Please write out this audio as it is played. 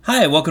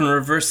Hi, welcome to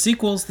Reverse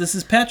Sequels. This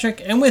is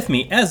Patrick, and with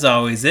me, as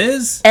always,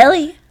 is...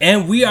 Ellie.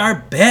 And we are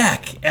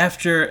back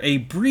after a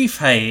brief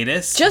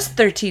hiatus. Just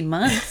 13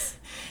 months.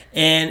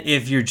 And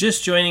if you're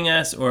just joining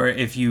us, or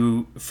if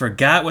you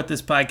forgot what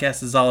this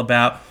podcast is all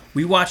about,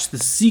 we watched the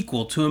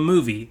sequel to a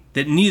movie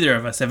that neither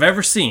of us have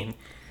ever seen,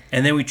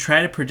 and then we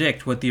try to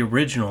predict what the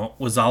original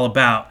was all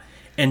about.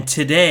 And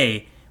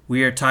today,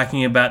 we are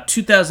talking about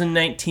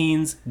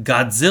 2019's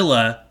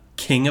Godzilla,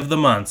 King of the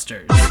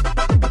Monsters.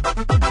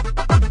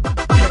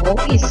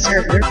 Hello,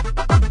 server.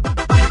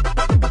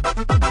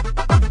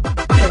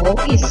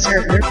 Hello,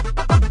 server.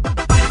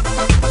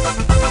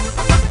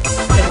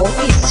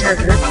 Hello,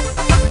 server.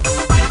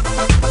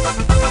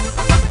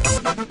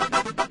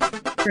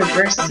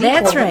 Reverse sequel.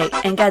 That's right.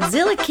 And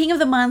Godzilla King of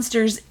the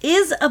Monsters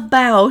is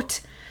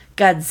about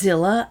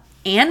Godzilla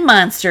and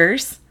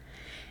monsters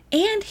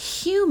and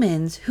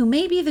humans who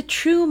may be the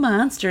true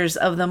monsters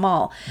of them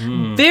all.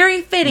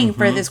 Very fitting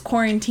for this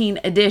quarantine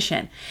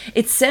edition.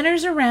 It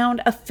centers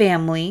around a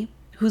family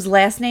whose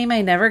last name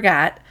I never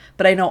got,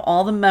 but I know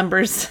all the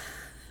members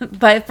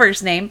by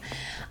first name.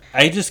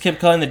 I just kept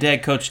calling the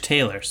dad Coach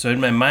Taylor, so in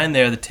my mind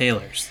they are the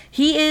Taylors.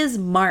 He is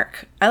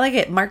Mark. I like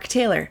it, Mark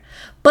Taylor.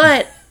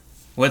 But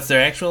What's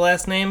their actual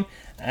last name?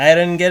 I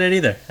didn't get it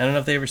either. I don't know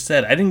if they ever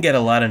said. I didn't get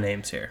a lot of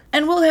names here.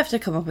 and we'll have to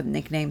come up with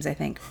nicknames, I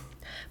think.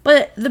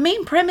 But the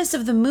main premise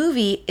of the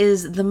movie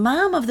is the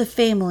mom of the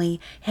family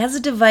has a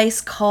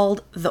device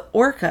called the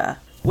Orca,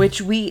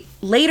 which we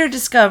later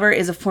discover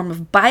is a form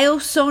of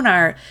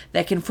biosonar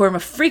that can form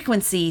a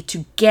frequency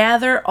to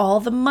gather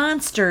all the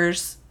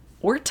monsters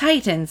or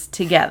titans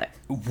together.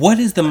 What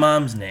is the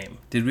mom's name?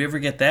 Did we ever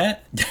get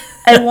that?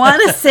 I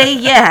want to say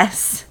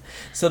yes.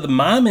 So the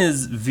mom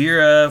is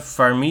Vera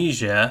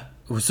Farmiga.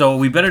 So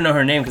we better know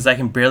her name because I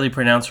can barely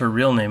pronounce her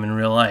real name in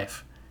real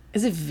life.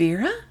 Is it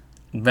Vera?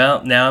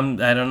 Well, now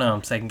I don't know.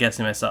 I'm second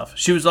guessing myself.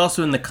 She was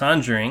also in The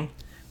Conjuring,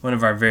 one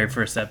of our very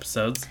first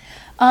episodes.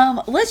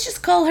 Let's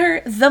just call her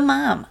the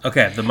mom.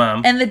 Okay, the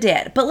mom. And the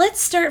dad. But let's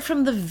start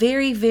from the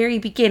very, very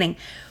beginning.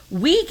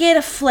 We get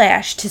a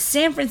flash to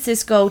San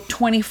Francisco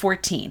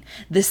 2014.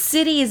 The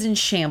city is in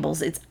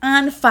shambles. It's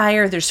on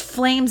fire. There's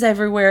flames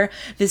everywhere.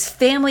 This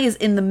family is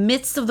in the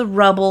midst of the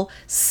rubble,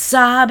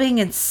 sobbing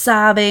and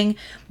sobbing.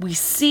 We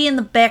see in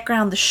the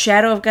background the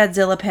shadow of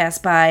Godzilla pass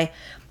by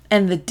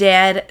and the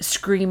dad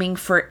screaming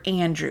for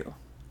Andrew.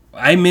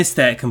 I missed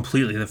that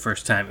completely the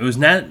first time. It was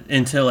not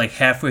until like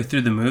halfway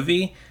through the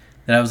movie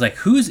that I was like,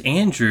 who's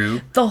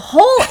Andrew? The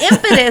whole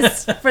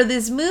impetus for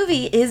this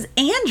movie is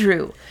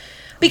Andrew.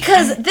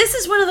 Because this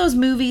is one of those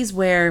movies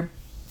where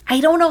I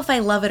don't know if I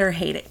love it or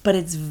hate it, but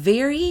it's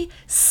very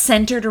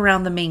centered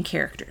around the main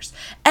characters.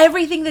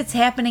 Everything that's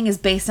happening is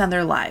based on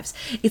their lives.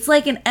 It's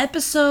like an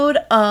episode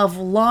of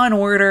Law and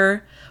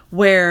Order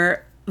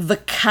where the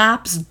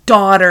cop's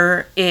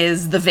daughter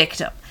is the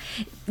victim.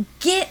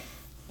 Get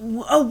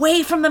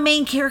away from the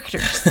main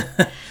characters.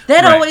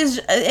 That always,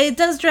 it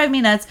does drive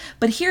me nuts,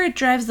 but here it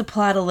drives the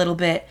plot a little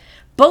bit.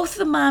 Both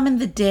the mom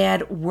and the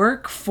dad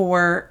work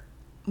for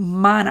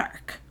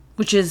Monarch,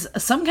 which is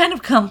some kind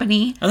of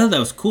company. I thought that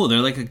was cool. They're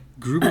like a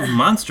group of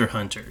monster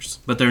hunters,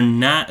 but they're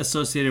not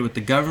associated with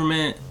the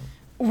government.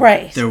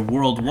 Right. They're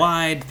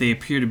worldwide. They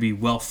appear to be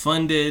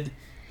well-funded.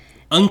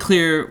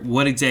 Unclear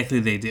what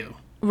exactly they do.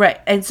 Right.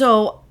 And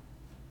so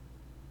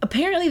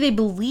apparently they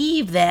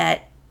believe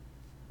that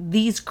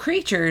these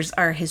creatures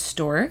are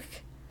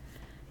historic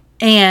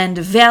and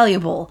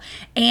valuable.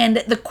 And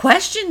the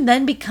question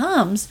then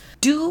becomes,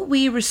 do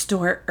we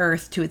restore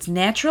Earth to its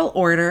natural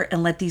order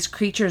and let these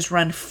creatures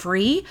run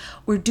free,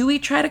 or do we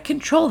try to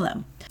control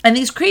them? And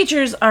these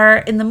creatures are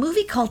in the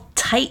movie called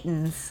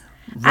Titans.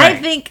 Right. I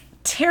think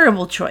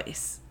terrible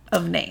choice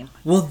of name.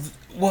 Well,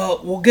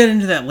 we'll get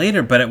into that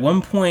later, but at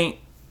one point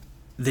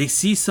they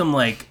see some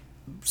like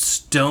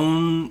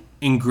stone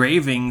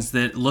engravings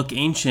that look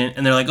ancient,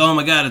 and they're like, oh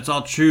my god, it's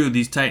all true.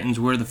 These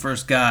Titans were the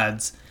first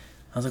gods.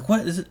 I was like,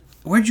 what is it?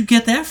 Where'd you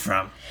get that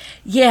from?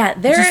 Yeah,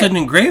 It's just an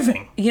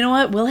engraving. You know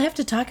what? We'll have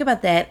to talk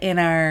about that in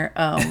our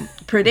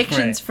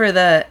predictions for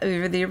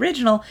the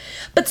original.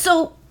 But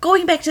so,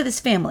 going back to this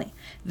family,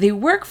 they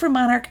work for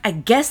Monarch. I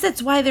guess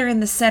that's why they're in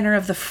the center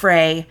of the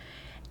fray.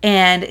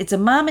 And it's a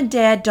mom and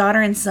dad, daughter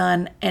and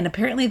son. And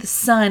apparently the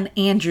son,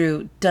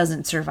 Andrew,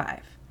 doesn't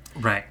survive.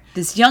 Right.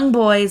 This young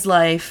boy's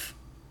life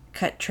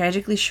cut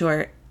tragically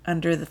short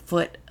under the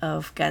foot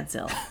of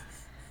Godzilla.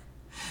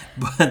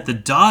 But the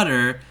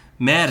daughter,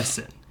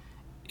 Madison,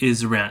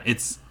 is around.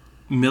 It's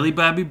Millie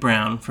Bobby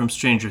Brown from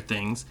Stranger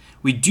Things.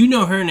 We do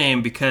know her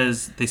name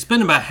because they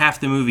spend about half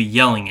the movie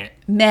yelling it.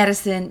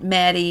 Madison,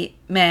 Maddie,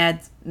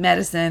 Mads,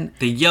 Madison.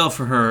 They yell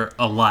for her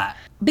a lot.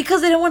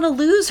 Because they don't want to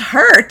lose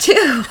her,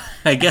 too.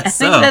 I guess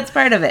so. I think that's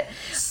part of it.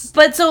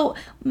 But so,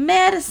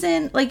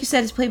 Madison, like you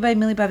said, is played by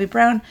Millie Bobby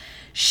Brown.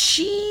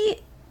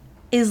 She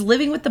is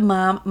living with the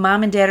mom.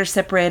 Mom and dad are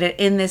separated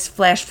in this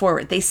flash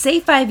forward. They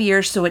say 5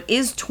 years, so it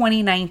is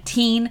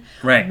 2019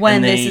 when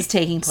and this is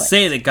taking place.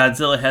 Say that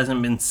Godzilla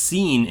hasn't been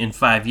seen in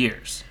 5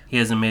 years. He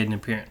hasn't made an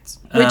appearance.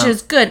 Which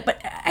is good,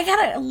 but I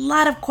got a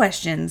lot of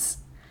questions.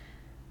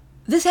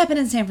 This happened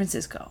in San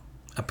Francisco.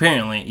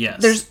 Apparently,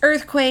 yes. There's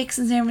earthquakes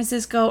in San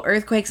Francisco,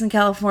 earthquakes in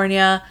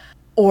California,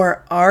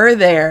 or are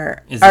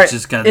there? Is it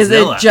just Godzilla? Is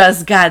it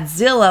just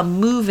Godzilla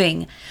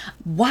moving?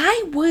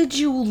 Why would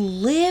you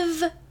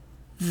live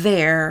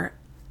there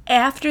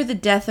after the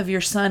death of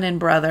your son and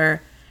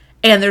brother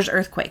and there's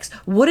earthquakes?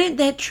 Wouldn't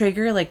that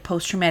trigger like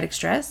post-traumatic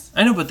stress?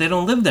 I know, but they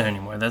don't live there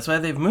anymore. That's why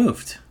they've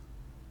moved.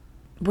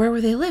 Where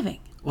were they living?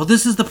 Well,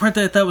 this is the part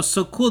that I thought was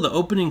so cool. The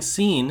opening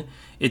scene,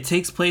 it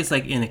takes place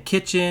like in a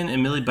kitchen,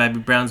 and Millie Bobby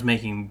Brown's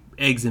making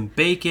eggs and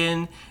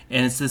bacon,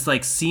 and it's this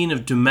like scene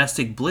of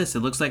domestic bliss.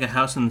 It looks like a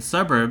house in the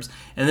suburbs,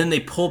 and then they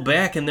pull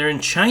back and they're in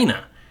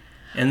China.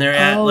 And they're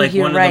at like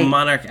you're one right. of the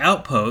Monarch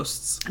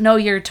outposts. No,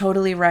 you're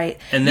totally right.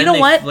 And then you know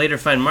what? later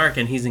find Mark,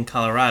 and he's in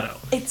Colorado.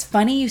 It's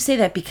funny you say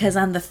that because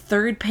on the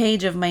third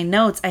page of my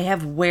notes, I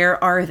have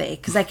where are they?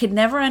 Because I could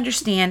never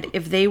understand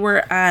if they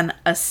were on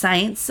a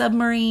science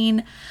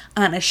submarine,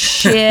 on a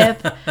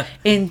ship,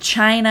 in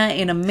China,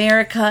 in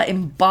America,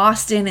 in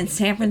Boston, in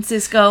San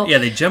Francisco. Yeah,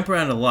 they jump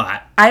around a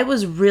lot. I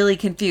was really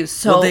confused.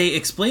 So Well, they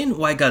explain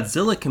why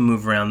Godzilla can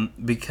move around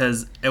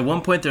because at one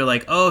point they're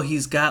like, oh,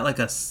 he's got like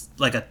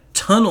a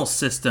tunnel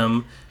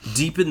system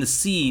deep in the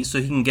sea so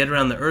he can get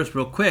around the Earth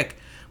real quick.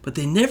 But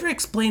they never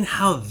explain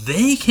how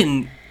they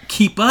can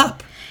keep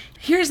up.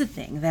 here's the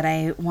thing that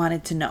I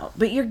wanted to know.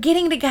 But you're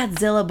getting to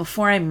Godzilla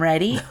before I'm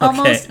ready,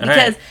 almost. all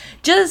Because right.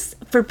 just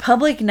for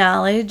public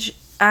knowledge,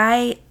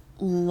 I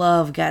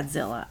love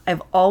Godzilla.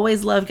 I've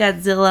always loved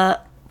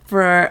Godzilla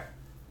for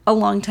a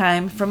long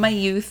time, from my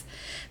youth.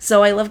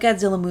 So I love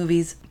Godzilla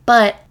movies.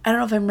 But I don't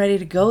know if I'm ready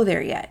to go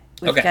there yet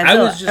with Okay,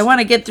 Godzilla. I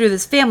want to get through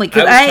this family. I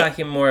Because was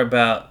talking more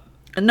about...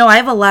 No, I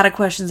have a lot of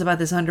questions about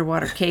this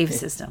underwater cave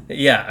system.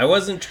 Yeah, I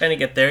wasn't trying to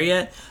get there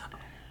yet.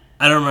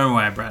 I don't remember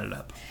why I brought it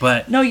up.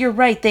 But... No, you're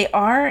right. They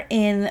are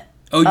in...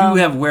 Oh, you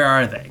have Where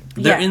Are They?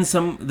 They're yeah. in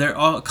some... They're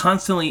all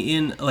constantly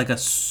in like a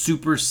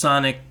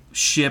supersonic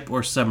ship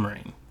or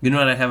submarine. You know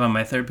what I have on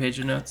my third page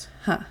of notes?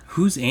 Huh.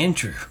 Who's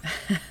Andrew?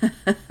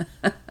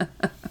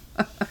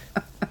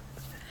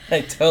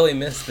 I totally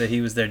missed that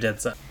he was their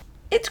dead son.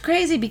 It's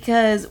crazy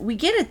because we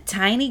get a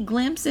tiny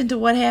glimpse into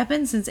what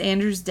happened since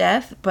Andrew's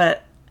death,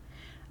 but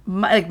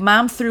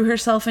mom threw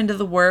herself into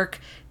the work.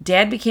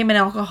 Dad became an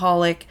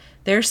alcoholic.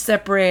 They're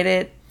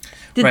separated.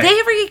 Did Right. they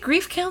ever get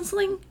grief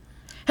counseling?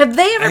 Have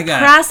they ever I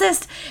got-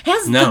 processed?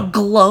 Has No. the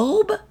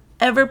Globe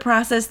ever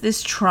processed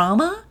this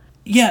trauma?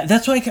 Yeah,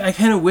 that's why I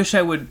kind of wish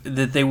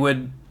that they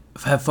would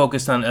have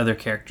focused on other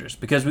characters,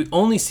 because we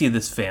only see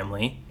this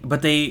family,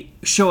 but they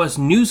show us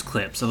news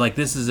clips of like,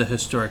 this is a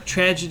historic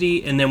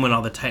tragedy, and then when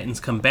all the Titans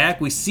come back,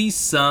 we see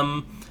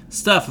some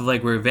stuff of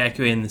like, we're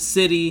evacuating the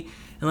city,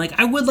 and like,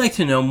 I would like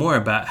to know more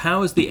about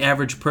how is the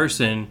average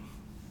person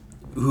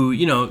who,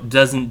 you know,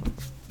 doesn't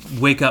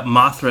wake up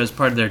Mothra as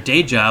part of their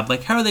day job,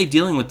 like, how are they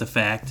dealing with the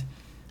fact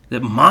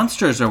that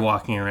monsters are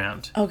walking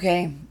around?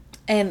 Okay.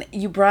 And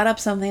you brought up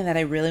something that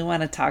I really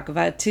want to talk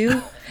about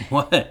too.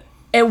 What?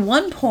 At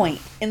one point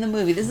in the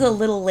movie, this is a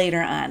little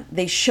later on,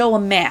 they show a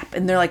map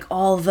and they're like,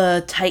 all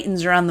the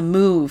Titans are on the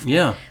move.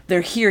 Yeah. They're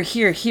here,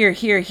 here, here,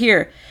 here,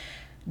 here.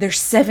 They're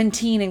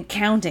 17 and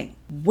counting.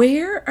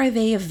 Where are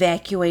they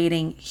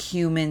evacuating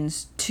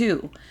humans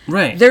to?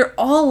 Right. They're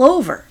all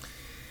over.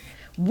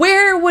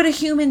 Where would a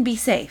human be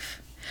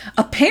safe?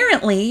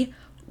 Apparently,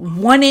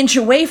 1 inch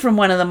away from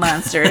one of the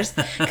monsters,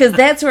 because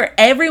that's where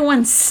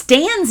everyone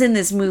stands in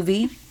this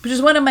movie, which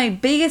is one of my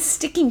biggest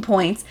sticking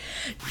points.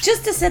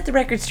 Just to set the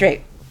record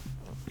straight,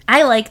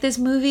 I like this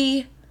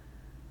movie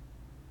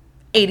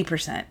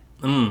 80%.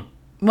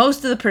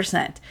 Most of the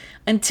percent.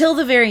 Until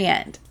the very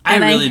end. I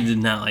And really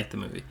did not like the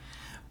movie.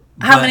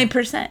 How But many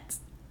percent?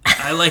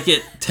 I like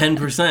it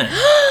 10%.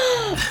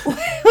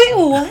 Wait,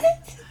 what?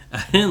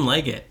 I didn't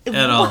like it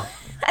at all.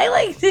 I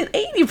liked it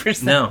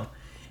 80%. No.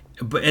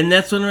 And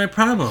that's one of my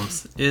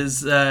problems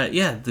is,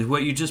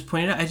 what you just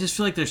pointed out. I just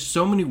feel like there's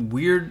so many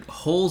weird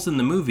holes in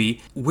the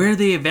movie. Where are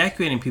they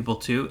evacuating people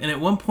to? And at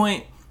one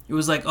point, it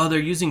was like, oh, they're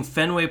using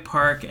Fenway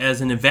Park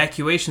as an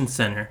evacuation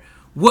center.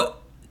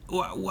 What?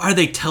 Are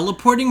they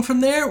teleporting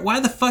from there? Why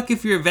the fuck,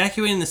 if you're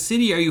evacuating the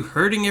city, are you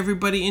herding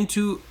everybody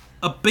into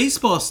a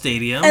baseball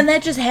stadium? And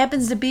that just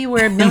happens to be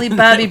where Millie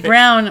Bobby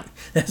Brown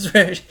That's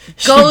where she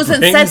goes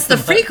and brings sets the them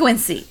up.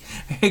 frequency.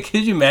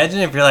 Could you imagine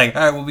if you're like,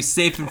 all right, we'll be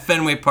safe in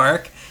Fenway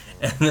Park,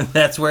 and then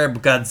that's where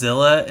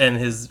Godzilla and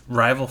his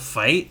rival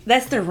fight?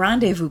 That's their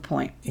rendezvous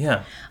point.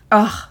 Yeah.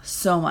 Oh,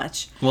 so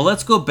much. Well,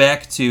 let's go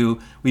back to,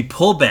 we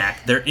pull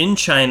back. They're in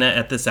China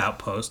at this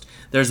outpost.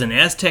 There's an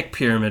Aztec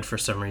pyramid for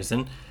some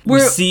reason. We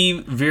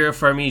see Vera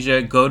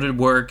Farmiga go to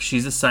work.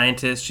 She's a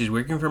scientist. She's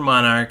working for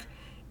Monarch.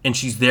 And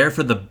she's there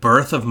for the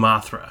birth of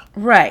Mothra.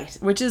 Right,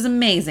 which is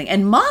amazing.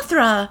 And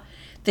Mothra,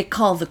 they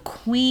call the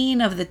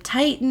queen of the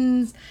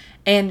Titans,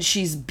 and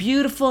she's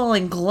beautiful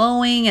and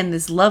glowing, and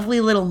this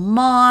lovely little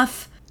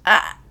moth.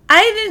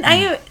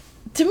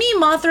 To me,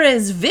 Mothra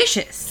is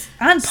vicious,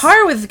 on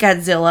par with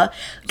Godzilla.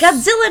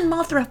 Godzilla and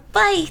Mothra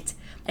fight,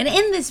 and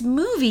in this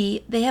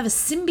movie, they have a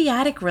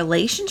symbiotic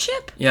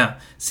relationship. Yeah.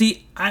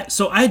 See,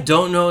 I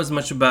don't know as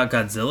much about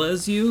Godzilla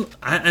as you.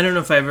 I don't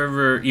know if I've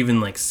ever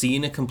even like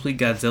seen a complete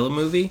Godzilla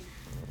movie.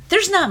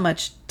 There's not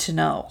much to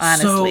know,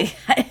 honestly.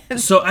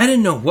 So I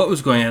didn't know what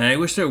was going on. I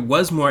wish there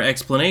was more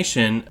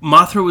explanation.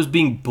 Mothra was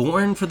being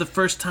born for the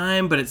first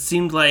time, but it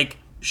seemed like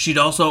she'd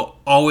also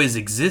always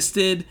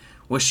existed.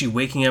 Was she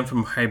waking up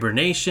from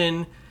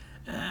hibernation?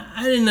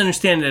 I didn't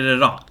understand it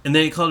at all. And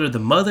they called her the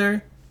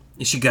mother.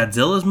 Is she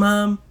Godzilla's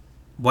mom?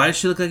 Why does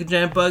she look like a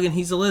giant bug and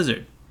he's a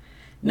lizard?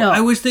 No. Well,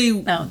 I wish they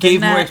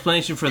gave more not.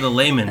 explanation for the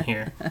layman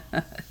here.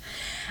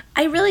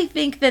 I really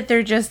think that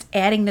they're just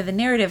adding to the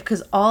narrative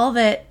because all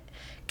that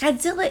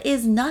Godzilla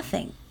is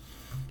nothing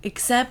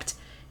except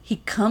he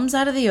comes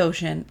out of the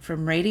ocean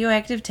from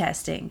radioactive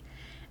testing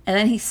and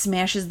then he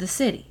smashes the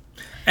city.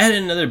 I had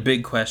another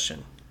big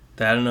question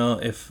that I don't know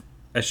if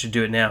I should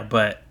do it now,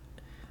 but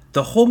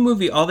the whole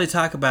movie, all they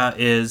talk about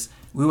is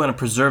we want to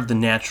preserve the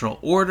natural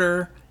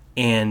order,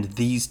 and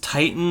these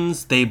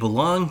titans, they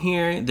belong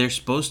here. They're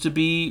supposed to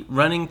be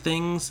running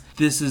things.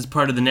 This is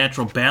part of the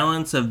natural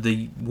balance of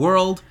the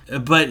world.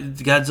 But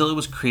Godzilla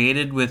was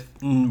created with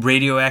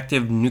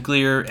radioactive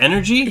nuclear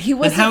energy?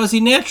 And how is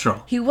he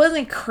natural? He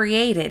wasn't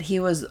created. He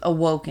was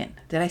awoken.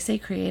 Did I say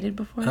created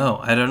before? Oh,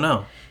 I don't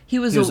know. He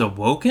was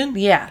awoken?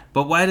 Yeah.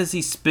 But why does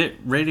he spit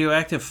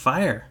radioactive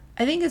fire?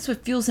 I think it's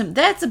what fuels him.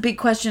 That's a big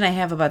question I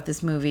have about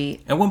this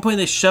movie. At one point,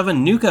 they shove a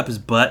nuke up his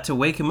butt to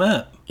wake him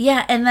up.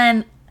 Yeah, and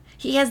then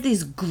he has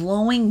these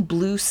glowing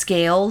blue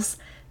scales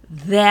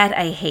that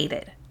I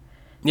hated.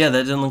 Yeah,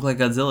 that didn't look like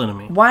Godzilla to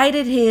me. Why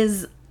did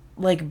his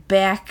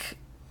back?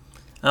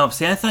 Oh,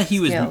 see, I thought he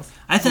scales.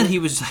 he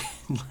was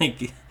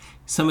like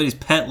somebody's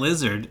pet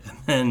lizard, and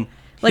then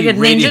like a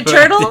Ninja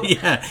Turtle.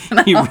 Yeah,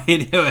 he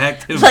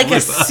radioactive. Like a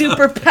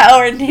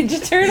superpowered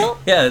Ninja Turtle.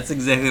 Yeah, that's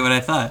exactly what I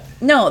thought.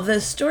 No,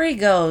 the story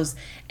goes,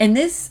 and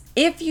this,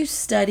 if you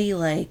study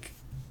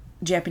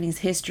Japanese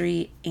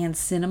history and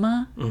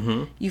cinema,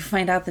 you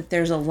find out that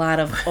there's a lot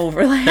of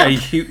overlap.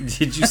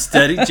 Did you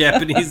study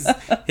Japanese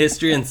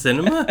history and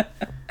cinema?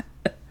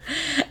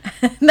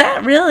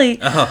 Not really.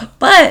 Oh,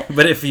 but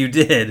if you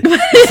did,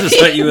 this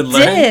is what you would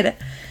learn.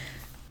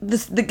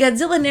 The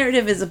Godzilla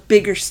narrative is a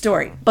bigger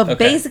story, but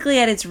basically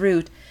at its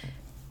root,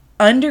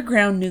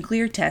 underground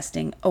nuclear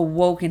testing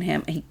awoken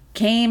him. He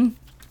came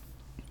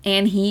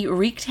and he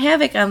wreaked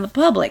havoc on the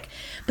public.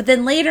 But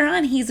then later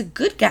on, he's a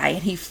good guy,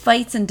 and he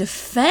fights and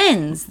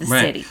defends the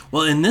city.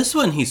 Well, in this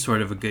one, he's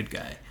sort of a good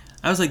guy.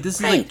 I was like, this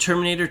is like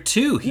Terminator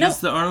 2. He's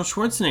the Arnold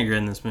Schwarzenegger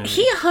in this movie.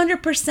 He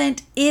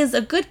 100% is a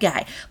good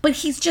guy, but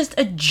he's just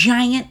a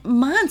giant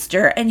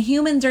monster, and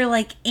humans are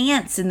like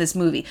ants in this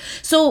movie.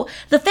 So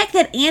the fact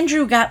that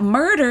Andrew got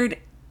murdered,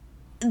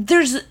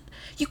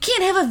 you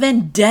can't have a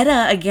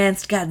vendetta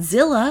against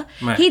Godzilla.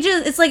 Right.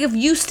 It's like if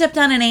you stepped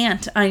on an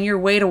ant on your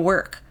way to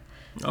work.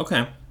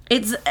 Okay.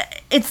 It's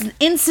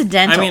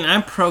incidental. I mean,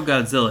 I'm pro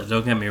Godzilla,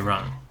 don't get me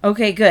wrong.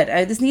 Okay, good.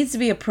 This needs to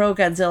be a pro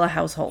Godzilla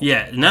household.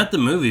 Yeah, not the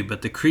movie,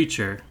 but the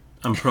creature.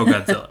 I'm pro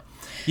Godzilla.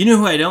 You know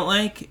who I don't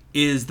like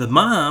is the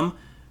mom,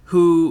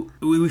 who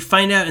we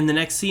find out in the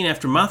next scene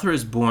after Mothra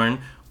is born,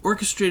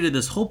 orchestrated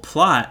this whole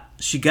plot.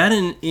 She got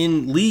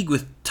in league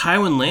with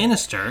Tywin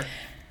Lannister.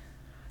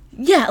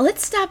 Yeah,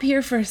 let's stop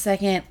here for a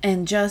second,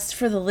 and just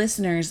for the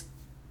listeners,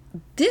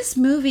 this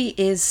movie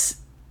is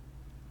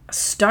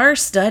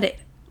star-studded.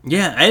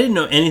 Yeah, I didn't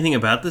know anything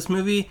about this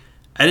movie.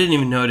 I didn't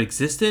even know it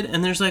existed,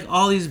 and there's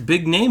all these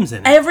big names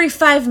in it. Every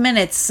 5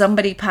 minutes,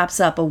 somebody pops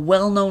up, a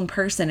well-known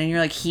person, and you're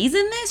like, he's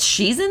in this?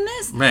 She's in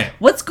this? Right.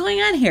 What's going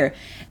on here?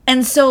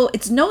 And so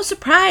it's no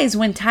surprise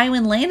when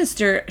Tywin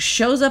Lannister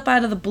shows up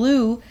out of the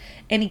blue,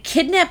 and he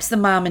kidnaps the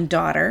mom and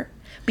daughter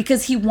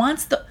because he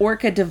wants the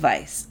Orca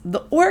device.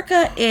 The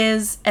Orca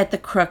is at the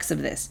crux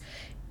of this.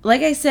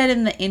 Like I said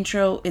in the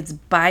intro, it's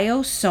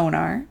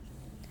biosonar.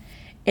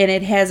 And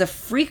it has a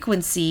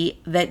frequency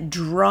that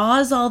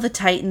draws all the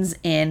Titans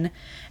in,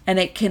 and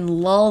it can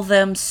lull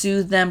them,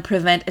 soothe them,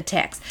 prevent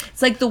attacks.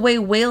 It's like the way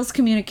whales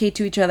communicate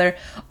to each other,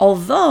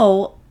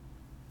 although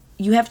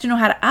you have to know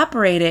how to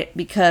operate it,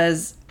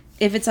 because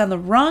if it's on the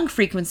wrong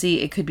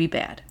frequency, it could be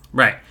bad.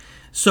 Right.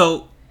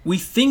 So we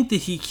think that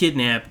he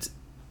kidnapped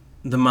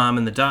the mom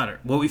and the daughter.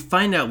 What we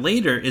find out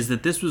later is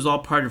that this was all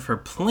part of her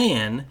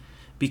plan,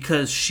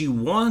 because she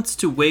wants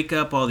to wake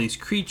up all these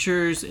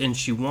creatures, and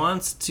she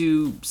wants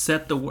to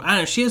set the... I don't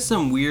know, she has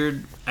some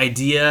weird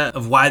idea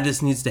of why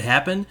this needs to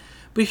happen.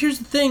 But here's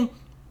the thing.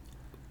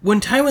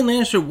 When Tywin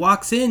Lannister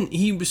walks in,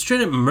 he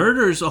straight up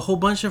murders a whole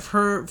bunch of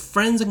her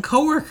friends and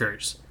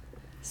coworkers.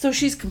 So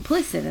she's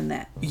complicit in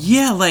that.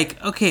 Yeah,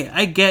 okay,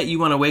 I get you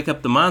want to wake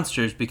up the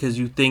monsters because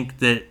you think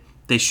that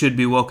they should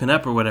be woken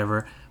up or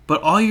whatever,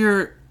 but all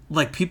your,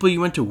 people you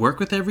went to work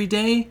with every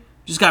day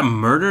just got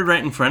murdered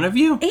right in front of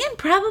you? And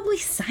probably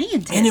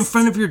scientists. And in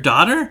front of your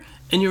daughter?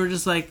 And you were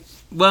just like,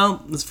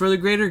 well, it's for the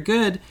greater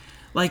good.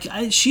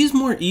 She's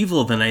more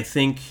evil than I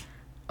think.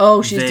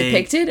 Oh, she's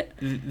depicted?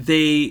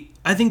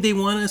 I think they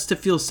want us to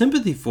feel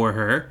sympathy for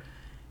her.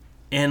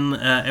 And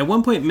at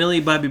one point, Millie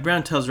Bobby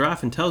Brown tells her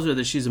off and tells her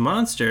that she's a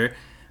monster.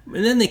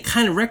 And then they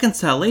kind of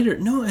reconcile later.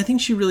 No, I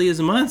think she really is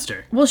a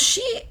monster. Well,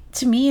 she,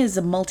 to me, is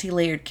a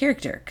multi-layered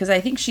character. Because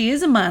I think she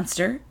is a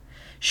monster.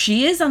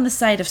 She is on the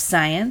side of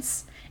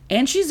science.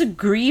 and she's a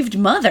grieved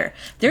mother.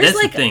 There's That's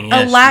the like thing,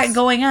 yeah, a lot she's-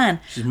 going on.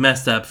 She's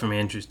messed up from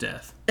Andrew's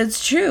death.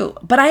 It's true.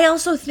 But I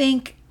also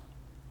think,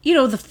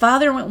 the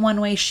father went one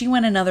way, she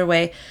went another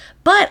way.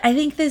 But I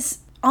think this,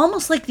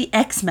 almost like the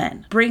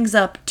X-Men, brings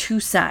up two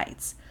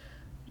sides.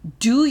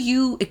 Do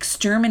you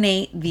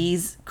exterminate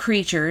these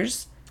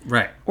creatures,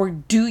 Right. or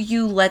do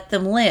you let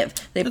them live?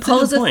 They That's a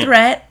pose good a point.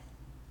 threat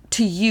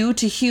to you,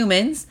 to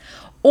humans,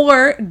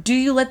 or do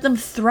you let them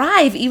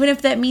thrive, even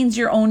if that means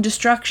your own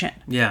destruction?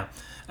 Yeah.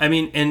 I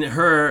mean, and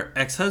her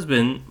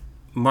ex-husband,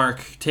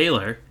 Mark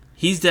Taylor,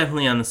 he's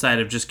definitely on the side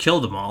of just kill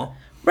them all.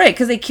 Right,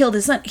 because they killed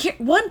his son. Here,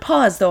 one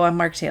pause, though, on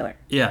Mark Taylor.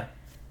 Yeah.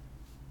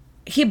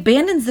 He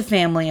abandons the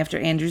family after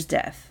Andrew's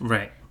death.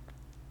 Right.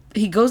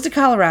 He goes to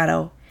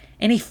Colorado,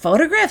 and he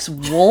photographs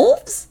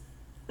wolves?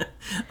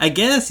 I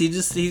guess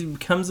he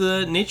becomes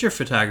a nature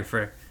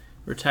photographer,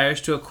 retires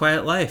to a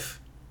quiet life.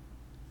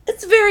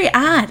 It's very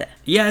odd.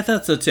 Yeah, I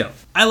thought so too.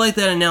 I like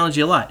that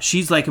analogy a lot.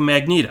 She's like a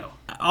Magneto.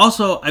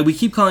 Also, we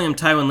keep calling him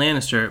Tywin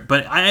Lannister,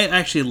 but I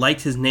actually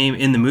liked his name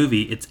in the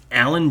movie. It's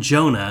Alan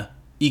Jonah,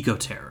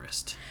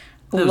 Eco-Terrorist.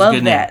 That was Love a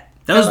good that. name.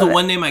 That was I the love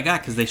one name I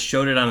got because they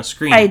showed it on a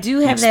screen. I do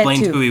and have that,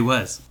 explained too. who he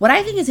was. What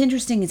I think is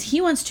interesting is he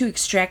wants to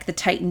extract the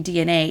Titan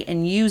DNA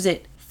and use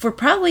it for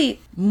probably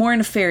more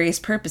nefarious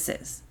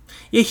purposes.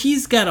 Yeah,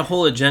 he's got a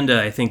whole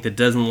agenda, I think, that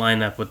doesn't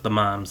line up with the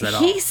moms at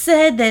all. He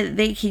said that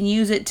they can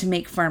use it to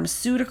make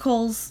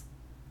pharmaceuticals.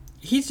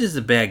 He's just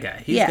a bad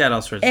guy. He's got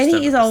all sorts of and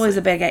stuff. he's up his always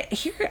sleeve. a bad guy.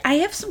 Here, I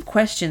have some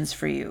questions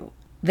for you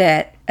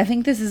that I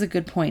think this is a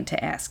good point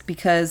to ask,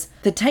 because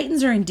the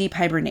Titans are in deep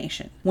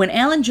hibernation. When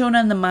Alan Jonah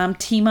and the mom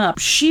team up,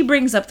 she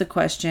brings up the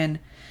question,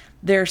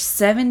 they're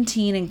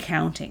 17 and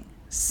counting.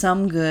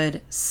 Some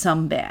good,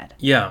 some bad.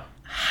 Yeah.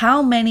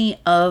 How many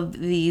of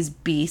these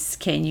beasts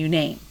can you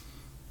name?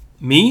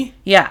 Me?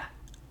 Yeah.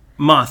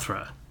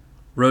 Mothra.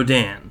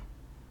 Rodan.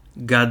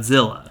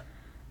 Godzilla.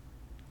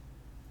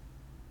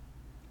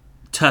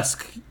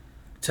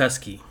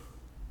 Tusky.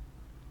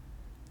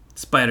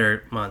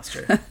 Spider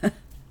monster.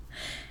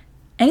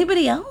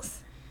 Anybody else?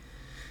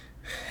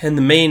 And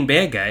the main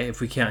bad guy, if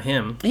we count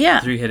him. Yeah.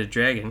 Three-headed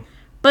dragon.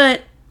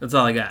 But That's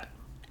all I got.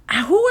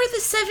 who are the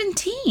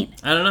 17?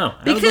 I don't know.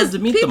 I would love Because to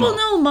meet them people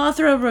all. know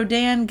Mothra,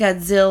 Rodan,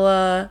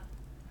 Godzilla.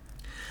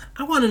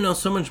 I want to know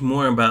so much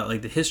more about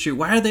like the history.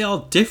 Why are they all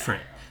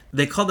different?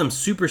 They call them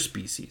super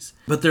species,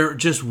 but they're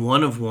just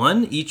one of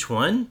one, each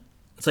one.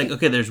 It's like,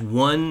 okay, there's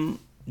one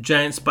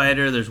giant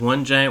spider, there's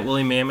one giant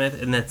woolly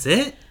mammoth, and that's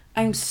it?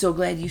 I'm so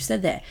glad you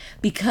said that,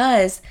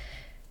 because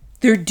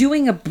they're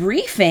doing a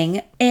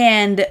briefing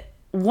and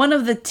one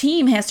of the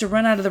team has to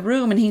run out of the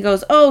room and he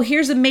goes, "Oh,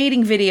 here's a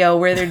mating video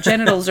where their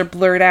genitals are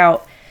blurred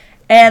out."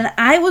 And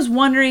I was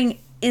wondering,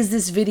 is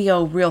this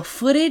video real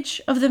footage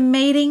of the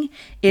mating?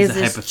 Is it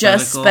this just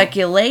hypothetical?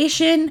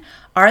 speculation?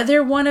 Are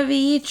there one of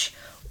each?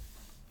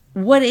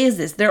 What is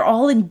this? They're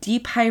all in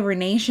deep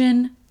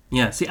hibernation.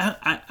 Yeah, see,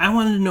 I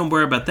wanted to know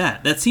more about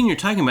that. That scene you're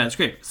talking about is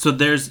great. So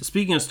there's,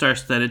 speaking of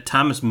star-studded,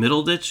 Thomas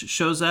Middleditch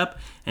shows up,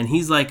 and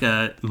he's like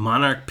a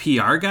Monarch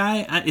PR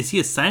guy. Is he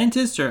a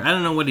scientist, or I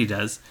don't know what he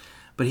does,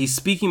 but he's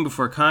speaking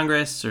before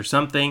Congress or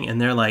something, and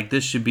they're like,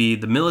 this should be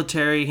the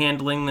military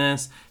handling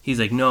this. He's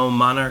like, no,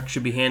 Monarch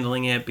should be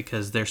handling it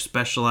because they're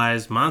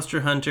specialized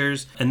monster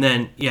hunters. And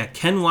then, yeah,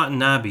 Ken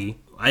Watanabe,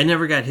 I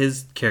never got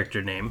his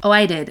character name. Oh,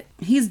 I did.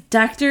 He's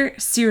Dr.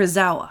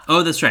 Serizawa.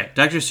 Oh, that's right,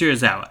 Dr.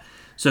 Serizawa.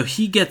 So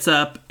he gets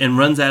up and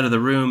runs out of the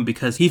room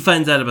because he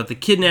finds out about the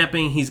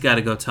kidnapping. He's got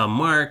to go tell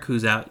Mark,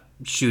 who's out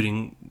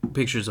shooting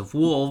pictures of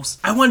wolves.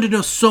 I wanted to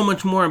know so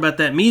much more about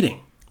that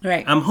meeting.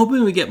 Right. I'm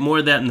hoping we get more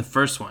of that in the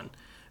first one.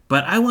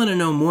 But I want to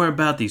know more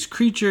about these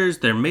creatures,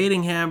 their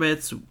mating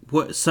habits.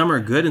 What some are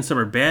good and some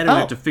are bad, and we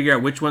have to figure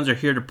out which ones are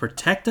here to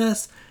protect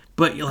us.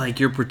 But like,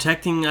 you're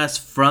protecting us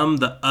from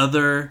the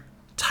other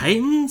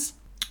Titans?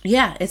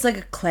 Yeah, it's like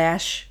a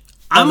clash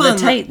of the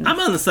Titans. I'm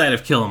on the side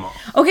of kill them all.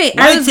 Okay,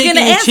 Why I was take going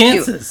to any ask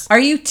chances? you, are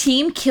you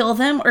team kill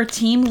them or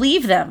team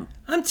leave them?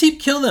 I'm team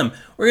kill them.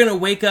 We're going to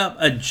wake up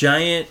a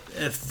giant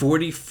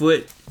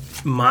 40-foot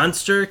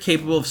monster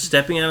capable of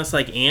stepping on us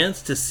like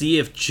ants to see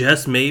if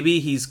just maybe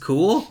he's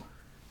cool?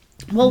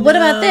 Well, what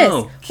about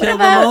this? Kill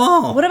them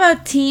all. What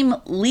about team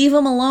leave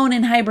them alone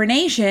in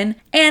hibernation?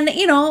 And,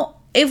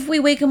 if we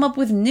wake them up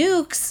with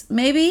nukes,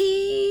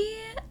 maybe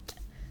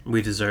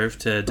We deserve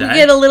to we die.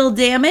 get a little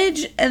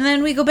damage and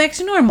then we go back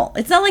to normal.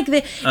 It's not like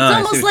it's I see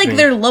almost what you like mean.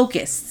 they're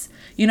locusts.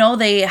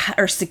 They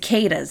are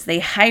cicadas. They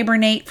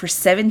hibernate for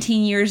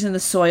 17 years in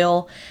the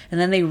soil and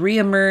then they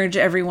reemerge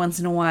every once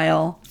in a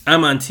while.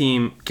 I'm on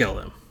team kill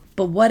them.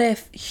 But what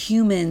if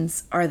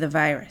humans are the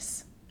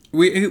virus?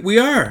 We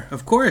are,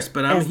 of course,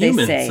 but I'm As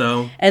human, they say.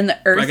 so And the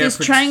Earth gotta is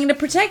trying to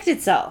protect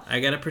itself. I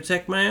gotta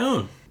protect my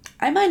own.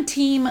 I'm on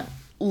team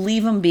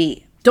leave them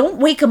be. Don't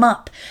wake them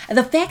up. And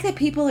the fact that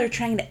people are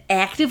trying to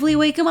actively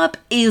wake them up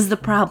is the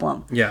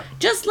problem. Yeah.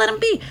 Just let them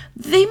be.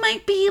 They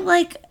might be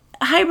like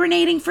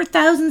hibernating for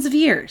thousands of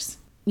years.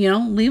 Leave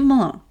them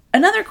alone.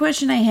 Another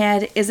question I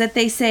had is that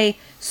they say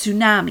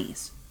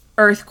tsunamis,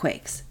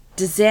 earthquakes,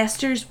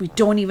 disasters we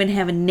don't even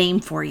have a name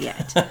for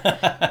yet.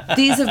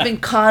 These have been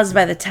caused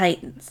by the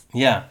Titans.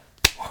 Yeah.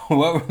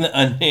 What were the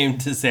unnamed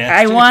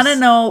disasters? I want to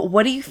know,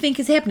 what do you think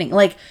is happening?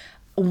 Like,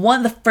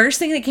 the first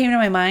thing that came to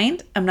my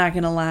mind, I'm not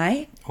going to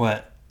lie,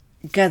 What?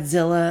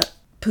 Godzilla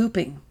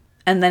pooping.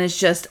 And then it's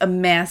just a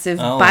massive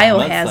Oh,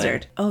 biohazard.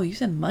 mudslide. Oh, you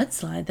said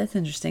mudslide. That's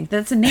interesting.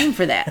 That's a name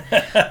for that.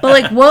 But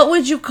like, what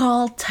would you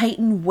call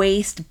Titan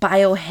waste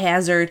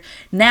biohazard?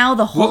 Now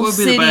the whole What would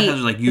be city the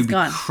biohazard? Like, is you'd be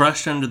gone.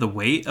 crushed under the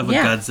weight of a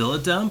Yeah.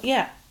 Godzilla dump?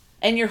 Yeah.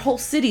 And your whole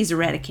city's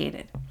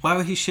eradicated. Why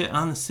would he shit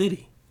on the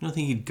city? You don't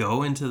think he'd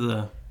go into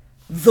the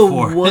The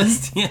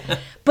forest? what? Yeah.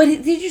 But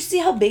did you see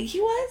how big he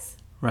was?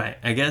 Right.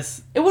 I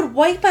guess It would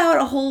wipe out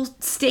a whole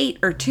state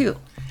or two.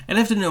 I'd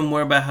have to know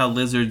more about how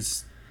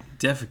lizards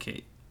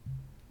defecate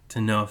to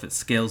know if it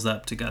scales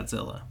up to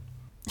Godzilla.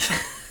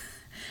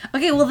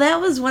 Okay, well, that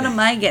was one of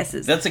my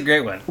guesses. That's a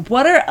great one.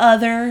 What are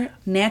other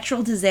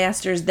natural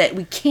disasters that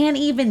we can't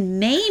even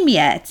name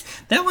yet?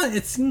 That one,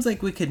 it seems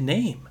like we could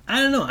name. I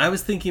don't know. I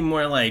was thinking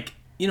more like,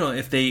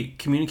 if they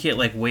communicate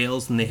like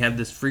whales and they have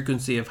this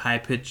frequency of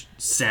high-pitched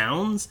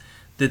sounds,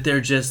 that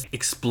they're just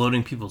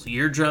exploding people's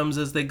eardrums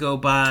as they go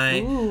by.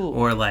 Ooh.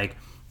 Or like,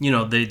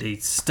 they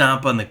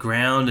stomp on the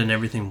ground and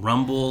everything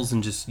rumbles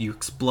and just you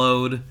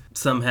explode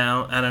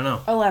somehow. I don't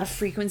know. A lot of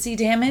frequency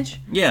damage.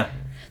 Yeah.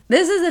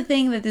 This is the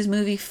thing that this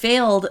movie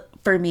failed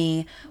for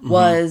me,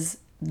 was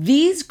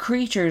these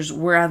creatures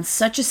were on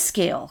such a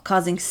scale,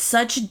 causing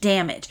such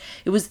damage.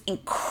 It was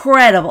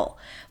incredible.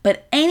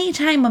 But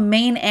anytime a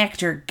main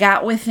actor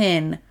got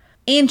within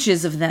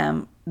inches of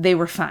them, they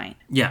were fine.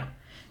 Yeah.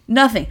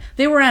 Nothing.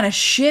 They were on a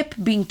ship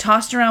being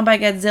tossed around by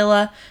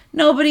Godzilla.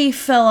 Nobody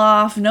fell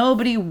off.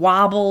 Nobody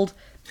wobbled.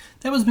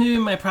 That was maybe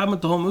my problem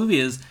with the whole movie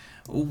is,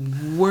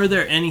 were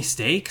there any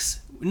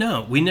stakes?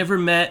 No, we never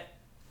met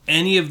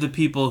any of the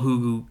people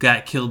who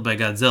got killed by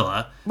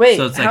Godzilla. Wait,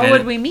 so it's like how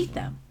would we meet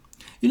them?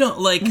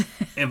 Like,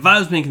 if I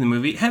was making the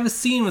movie, have a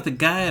scene with a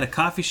guy at a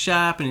coffee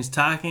shop and he's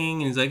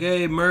talking and he's like,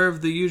 hey,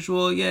 Merv, the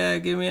usual, yeah,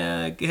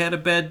 had a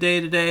bad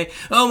day today.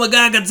 Oh my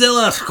God,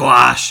 Godzilla,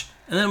 squash.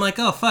 And then I'm like,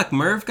 oh, fuck,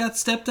 Merv got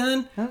stepped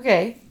on?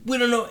 Okay. We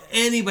don't know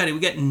anybody. We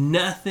got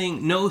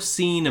nothing, no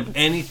scene of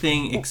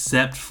anything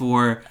except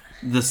for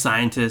the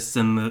scientists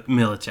and the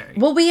military.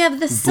 Well, we have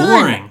the son.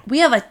 Boring. We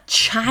have a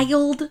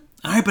child.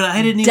 All right, but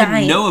I didn't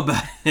dying. even know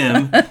about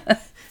him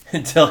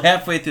until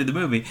halfway through the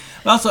movie.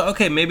 Also,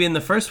 okay, maybe in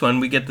the first one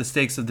we get the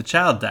stakes of the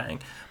child dying.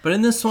 But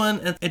in this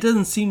one, it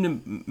doesn't seem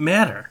to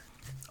matter.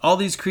 All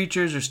these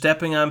creatures are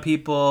stepping on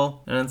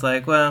people, and it's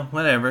like, well,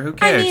 whatever, who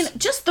cares? I mean,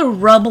 just the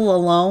rubble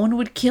alone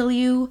would kill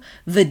you.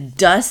 The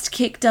dust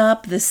kicked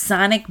up, the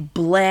sonic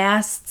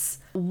blasts.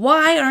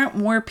 Why aren't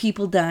more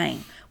people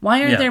dying?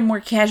 Why aren't Yeah. there more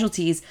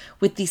casualties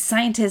with these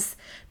scientists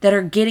that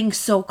are getting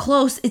so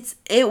close?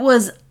 It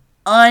was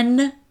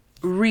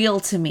unreal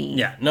to me.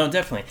 Yeah, no,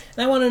 definitely.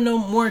 And I want to know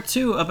more,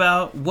 too,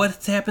 about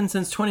what's happened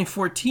since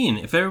 2014.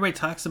 If everybody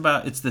talks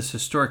about it's this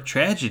historic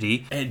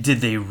tragedy,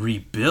 did they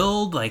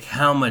rebuild? Like,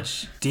 how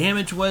much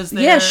damage was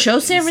there? Yeah, show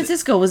San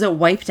Francisco. Was it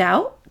wiped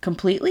out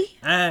completely?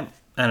 I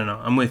don't know.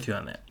 I'm with you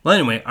on that. Well,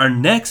 anyway, our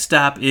next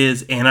stop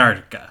is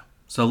Antarctica.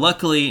 So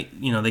luckily,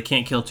 they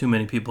can't kill too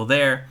many people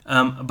there.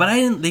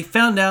 But they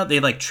found out, they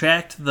like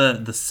tracked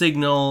the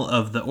signal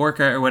of the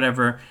orca or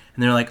whatever,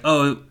 and they're like,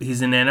 oh,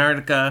 he's in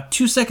Antarctica.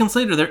 2 seconds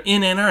later, they're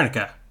in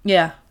Antarctica.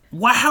 Yeah.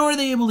 How are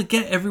they able to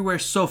get everywhere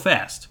so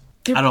fast?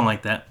 I don't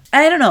like that.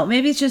 I don't know.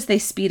 Maybe it's just they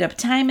speed up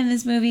time in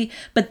this movie,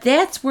 but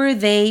that's where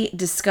they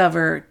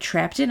discover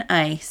Trapped in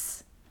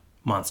Ice,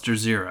 Monster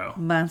Zero.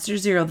 Monster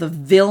Zero, the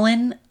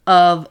villain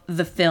of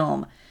the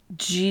film,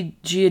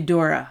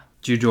 Ghidorah.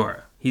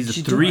 Ghidorah. He's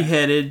a Ghidorah.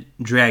 three-headed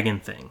dragon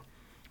thing.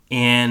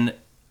 And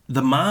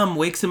the mom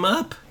wakes him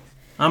up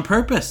on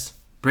purpose.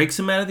 Breaks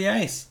him out of the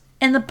ice.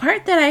 And the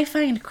part that I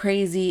find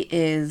crazy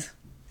is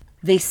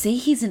they say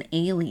he's an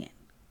alien.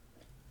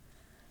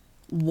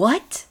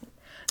 What?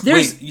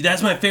 Wait,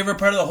 that's my favorite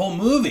part of the whole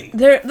movie.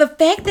 The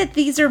fact that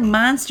these are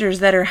monsters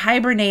that are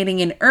hibernating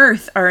in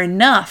Earth are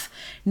enough.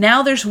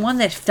 Now there's one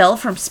that fell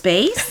from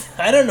space?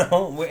 I don't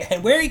know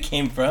where he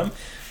came from.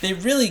 They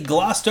really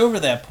glossed over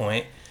that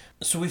point.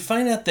 So we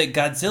find out that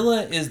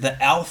Godzilla is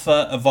the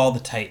alpha of all the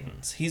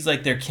Titans. He's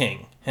like their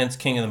king, hence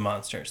king of the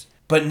monsters.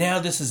 But now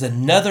this is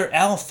another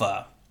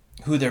alpha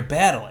who they're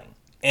battling.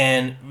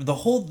 And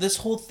this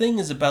whole thing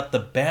is about the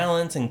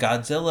balance, and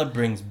Godzilla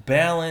brings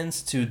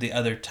balance to the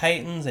other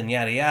Titans and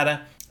yada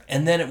yada.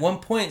 And then at one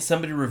point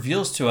somebody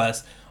reveals to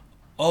us,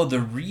 oh,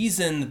 the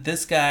reason that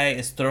this guy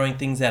is throwing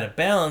things out of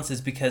balance is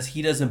because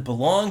he doesn't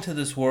belong to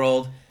this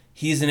world.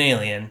 He's an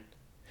alien.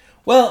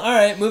 Well, all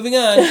right, moving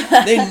on.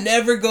 They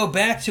never go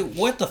back to,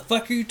 what the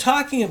fuck are you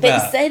talking They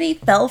about? said he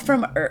fell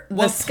from the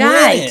What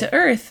sky planet? to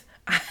Earth.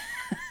 I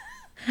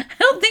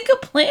don't think a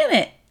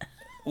planet.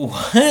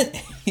 What?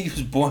 He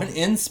was born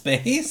in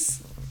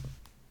space?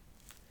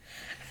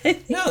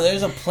 No,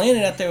 there's a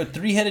planet out there with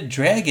three-headed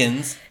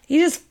dragons. He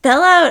just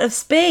fell out of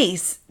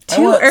space I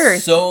to want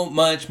Earth. so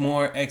much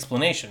more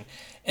explanation.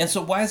 And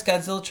so why is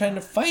Godzilla trying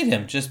to fight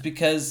him? Just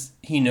because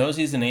he knows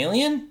he's an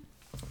alien?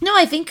 No,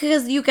 I think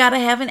because you gotta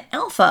have an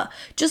alpha.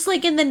 Just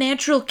like in the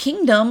natural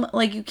kingdom,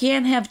 like you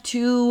can't have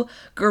two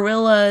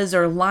gorillas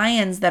or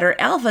lions that are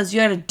alphas.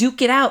 You gotta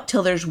duke it out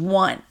till there's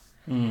one.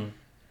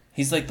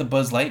 He's like the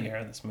Buzz Lightyear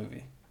in this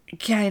movie.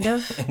 Kind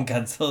of. And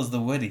Godzilla's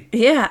the Woody.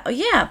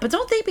 Yeah. But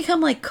don't they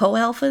become like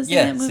co-alphas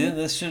Yeah, in that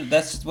movie? see,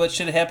 that's what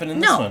should have happened in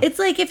this one. No, it's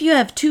like if you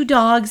have two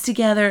dogs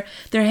together,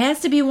 there has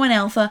to be one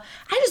alpha.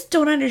 I just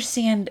don't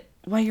understand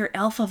why you're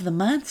alpha of the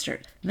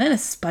monster. And then a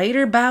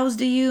spider bows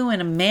to you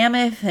and a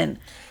mammoth and...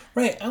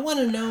 Right, I want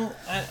to know,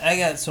 I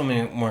got so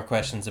many more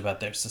questions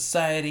about their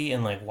society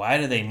and like why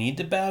do they need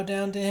to bow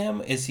down to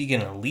him? Is he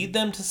going to lead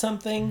them to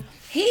something?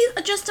 He's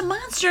just a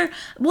monster.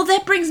 Well,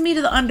 that brings me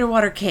to the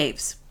underwater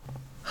caves.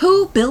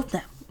 Who built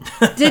them?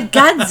 Did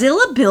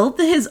Godzilla build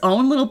his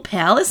own little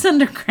palace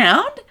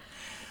underground?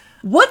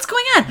 What's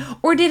going on?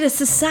 Or did a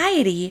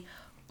society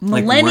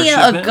millennia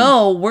worship him?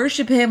 ago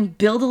worship him,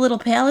 build a little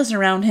palace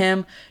around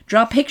him,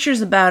 draw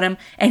pictures about him,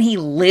 and he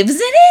lives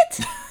in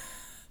it?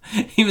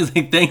 He was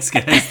like, thanks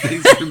guys,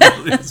 thanks for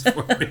building this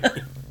for me.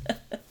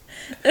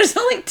 There's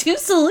only two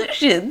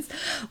solutions,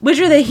 which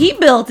are that he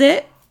built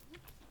it,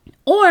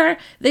 or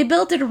they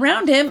built it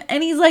around him,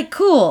 and he's like,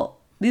 cool,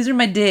 these are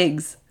my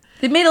digs.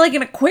 They made it like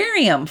an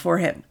aquarium for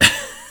him.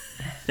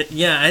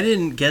 Yeah, I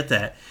didn't get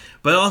that.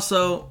 But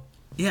also,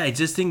 yeah, I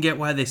just didn't get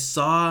why they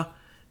saw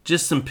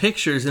just some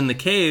pictures in the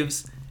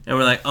caves and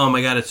were like, oh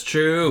my god, it's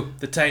true.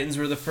 The Titans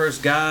were the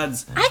first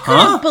gods. I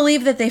couldn't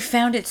believe that they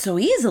found it so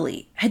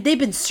easily. Had they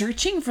been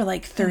searching for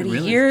like 30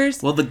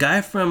 years? Well, the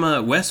guy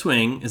from West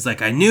Wing is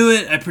like, I knew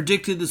it. I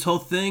predicted this whole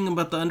thing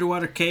about the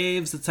underwater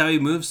caves. That's how he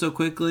moves so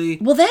quickly.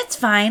 Well, that's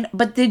fine.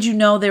 But did you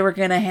know they were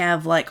going to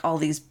have like all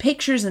these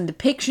pictures and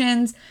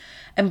depictions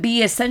and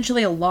be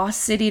essentially a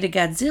lost city to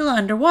Godzilla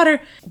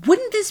underwater?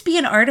 Wouldn't this be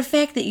an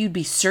artifact that you'd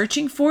be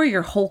searching for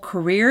your whole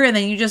career? And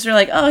then you just are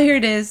like, oh, here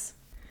it is.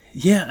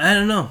 Yeah, I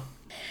don't know.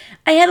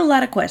 I had a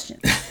lot of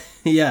questions.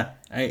 Yeah,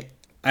 I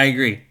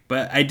agree.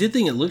 But I did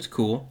think it looked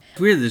cool. It's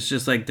weird that it's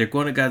just like they're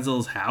going to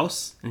Godzilla's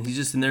house and he's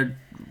just in there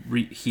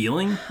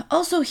healing.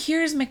 Also,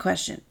 here's my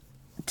question.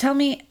 Tell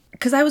me,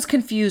 because I was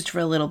confused for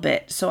a little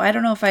bit, so I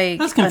don't know if I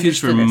was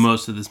confused for understood this.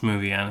 most of this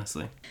movie,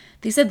 honestly.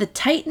 They said the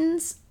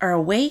Titans are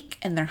awake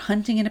and they're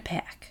hunting in a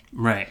pack.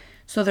 Right.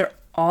 So they're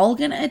all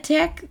going to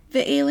attack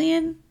the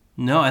alien?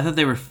 No, I thought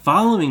they were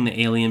following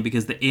the alien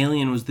because the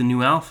alien was the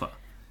new alpha.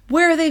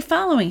 Where are they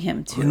following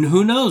him to? And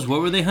who knows?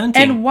 What were they hunting?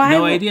 And why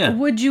no idea.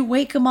 would you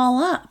wake them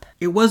all up?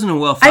 It wasn't a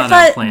well I thought out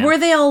thought, plan. were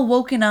they all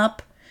woken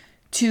up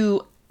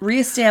to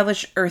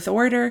reestablish Earth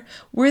order?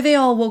 Were they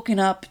all woken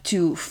up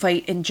to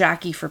fight and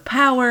jockey for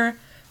power?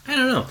 I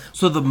don't know.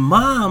 So the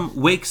mom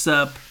wakes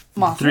up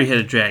the Mothra?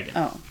 three-headed dragon.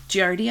 Oh,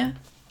 Giardia?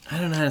 I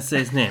don't know how to say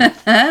his name.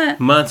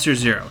 Monster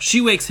Zero. She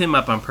wakes him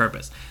up on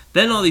purpose.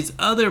 Then all these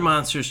other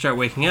monsters start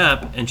waking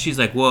up, and she's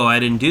like, whoa, I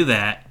didn't do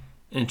that.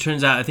 And it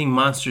turns out I think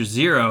Monster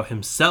Zero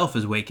himself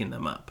is waking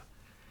them up.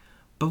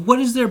 But what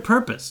is their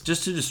purpose?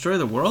 Just to destroy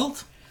the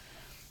world?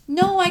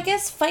 No, I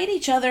guess fight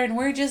each other and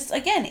we're just,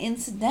 again,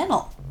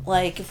 incidental.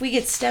 Like, if we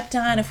get stepped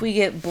on, if we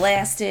get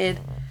blasted.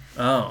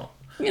 Oh.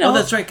 You know. Oh,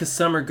 that's right, because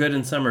some are good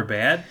and some are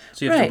bad.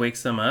 So you have Right. to wake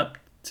some up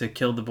to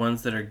kill the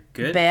ones that are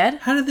good? Bad.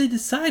 How did they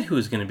decide who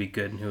was going to be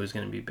good and who was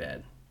going to be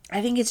bad?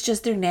 I think it's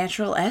just their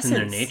natural essence. In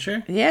their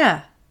nature?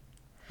 Yeah.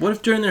 What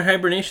if during their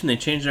hibernation they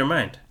change their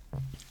mind?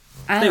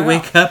 I They don't know.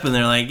 wake up and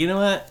they're like, you know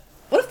what?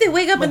 What if they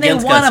wake up I'm and they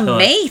against want to Godzilla.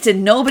 mate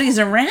and nobody's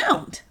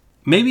around?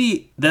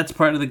 Maybe that's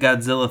part of the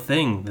Godzilla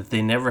thing, that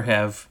they never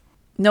have...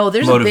 No,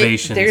 there's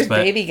Motivations, there's but-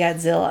 baby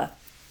Godzilla.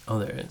 Oh,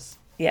 there is.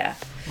 Yeah.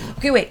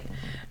 Okay, wait.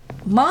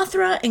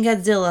 Mothra and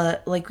Godzilla,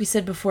 like we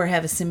said before,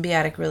 have a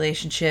symbiotic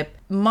relationship.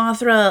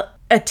 Mothra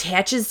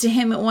attaches to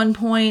him at one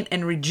point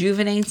and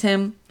rejuvenates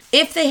him.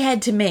 If they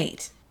had to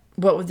mate,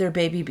 what would their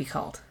baby be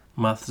called?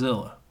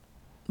 Mothzilla.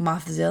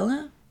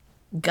 Mothzilla?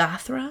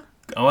 Gothra?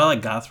 Oh, I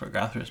like Gothra.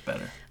 Gothra's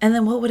better. And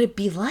then what would it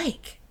be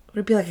like?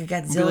 Would it be like a It'd be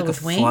Godzilla like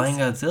with a wings? flying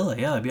Godzilla.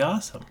 Yeah, that'd be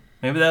awesome.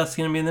 Maybe that's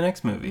going to be in the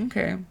next movie.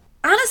 Okay.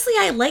 Honestly,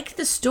 I like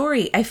the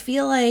story. I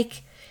feel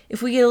like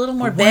if we get a little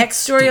more What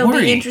backstory, it'll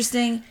story? be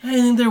interesting. I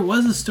didn't think there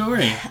was a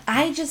story.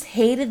 I just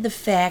hated the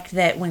fact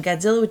that when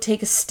Godzilla would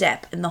take a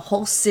step and the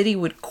whole city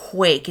would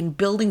quake and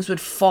buildings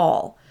would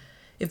fall,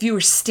 if you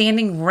were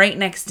standing right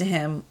next to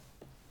him,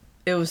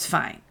 it was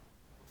fine.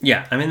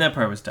 Yeah, I mean, that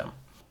part was dumb.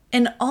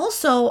 And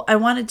also, I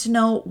wanted to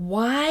know,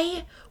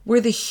 why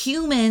were the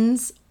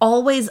humans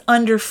always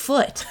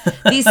underfoot?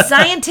 These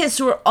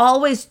scientists were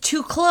always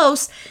too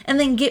close and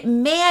then get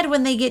mad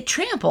when they get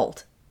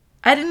trampled.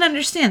 I didn't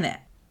understand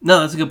that.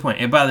 No, that's a good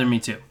point. It bothered me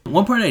too.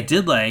 One part I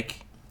did like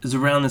is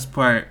around this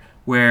part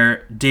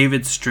where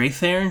David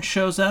Strathairn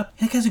shows up.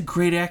 That guy's a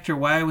great actor.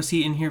 Why was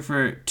he in here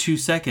for 2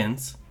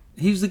 seconds?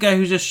 He was the guy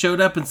who just showed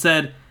up and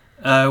said,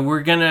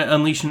 we're going to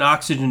unleash an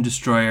oxygen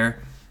destroyer.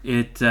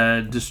 It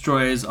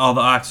destroys all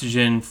the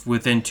oxygen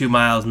within 2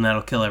 miles and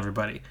that'll kill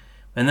everybody.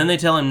 And then they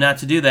tell him not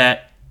to do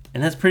that.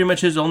 And that's pretty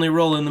much his only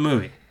role in the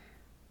movie.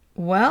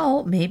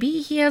 Well,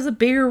 maybe he has a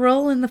bigger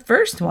role in the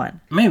first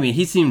one. Maybe.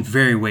 He seemed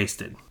very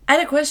wasted. I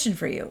had a question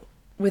for you.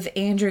 With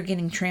Andrew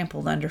getting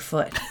trampled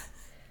underfoot,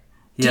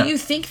 Yeah. Do you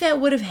think that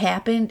would have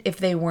happened if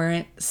they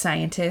weren't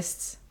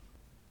scientists?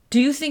 Do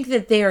you think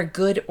that they are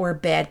good or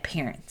bad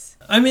parents?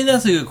 I mean,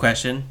 that's a good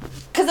question.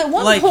 Because at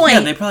one Like, point, yeah,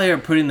 they probably are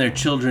putting their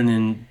children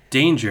in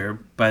danger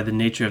by the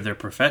nature of their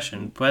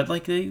profession, but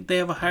like they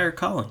have a higher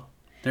calling.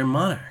 They're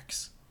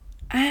monarchs.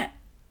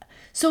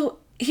 So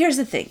here's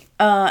the thing.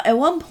 At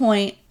one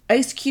point,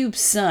 Ice Cube's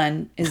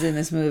son is in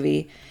this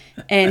movie,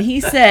 and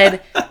he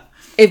said,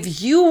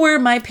 "If you were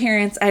my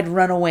parents, I'd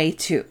run away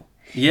too."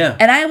 Yeah.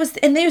 And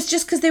it was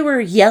just because they were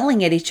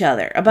yelling at each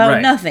other about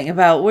Right. nothing,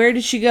 about where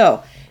did she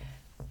go.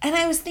 And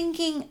I was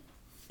thinking,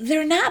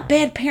 they're not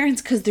bad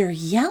parents because they're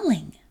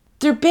yelling.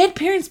 They're bad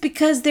parents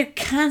because they're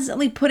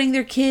constantly putting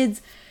their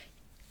kids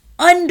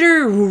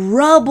under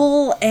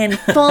rubble and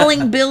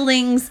falling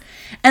buildings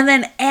and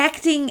then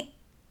acting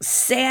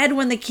sad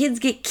when the kids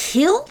get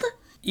killed.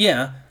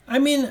 Yeah. I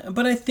mean,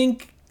 but I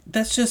think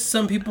that's just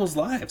some people's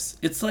lives.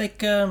 It's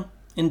like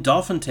in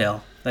Dolphin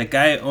Tale. That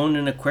guy owned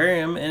an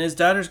aquarium, and his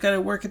daughter's got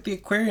to work at the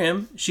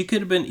aquarium. She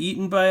could have been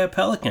eaten by a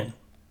pelican.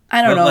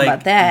 I don't know like,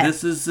 about that.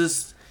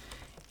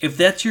 If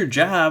that's your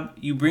job,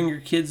 you bring your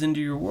kids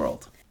into your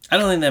world. I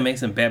don't think that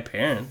makes them bad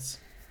parents.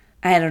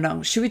 I don't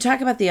know. Should we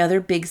talk about the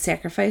other big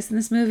sacrifice in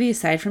this movie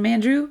aside from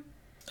Andrew?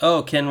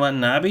 Oh, Ken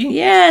Watanabe?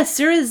 Yeah,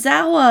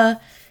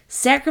 Serizawa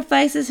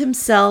sacrifices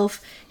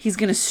himself. He's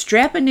going to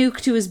strap a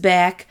nuke to his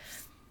back,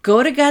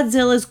 go to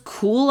Godzilla's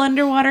cool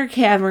underwater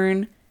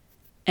cavern,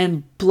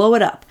 and blow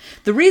it up.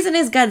 The reason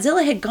is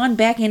Godzilla had gone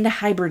back into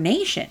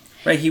hibernation.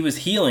 Right, he was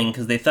healing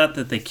because they thought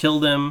that they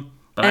killed him,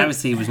 but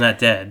obviously he was not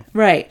dead.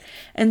 Right.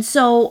 And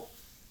so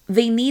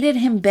they needed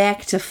him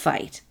back to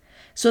fight.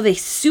 So they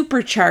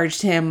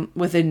supercharged him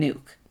with a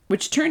nuke,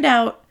 which turned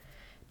out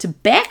to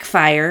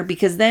backfire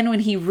because then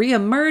when he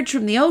reemerged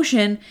from the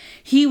ocean,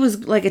 he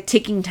was like a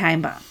ticking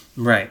time bomb.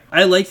 Right.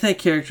 I liked that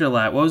character a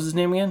lot. What was his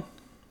name again?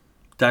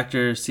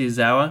 Dr.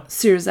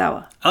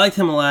 Serizawa. I liked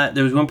him a lot.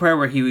 There was one part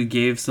where he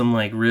gave some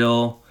like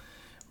real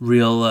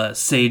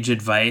sage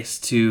advice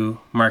to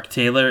Mark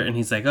Taylor, and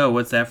he's like, "Oh,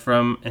 what's that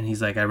from?" And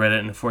he's like, "I read it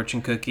in a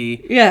fortune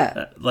cookie."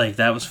 Yeah. Like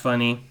that was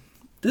funny.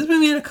 This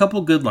movie had a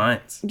couple good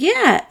lines.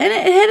 Yeah,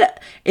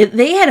 and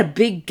they had a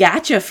big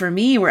gotcha for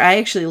me where I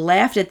actually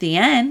laughed at the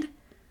end,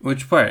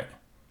 Which part?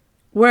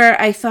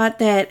 where I thought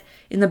that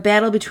in the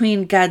battle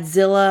between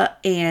Godzilla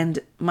and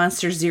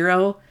Monster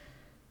Zero,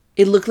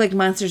 it looked like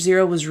Monster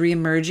Zero was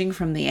reemerging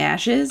from the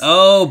ashes.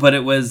 Oh, but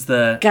it was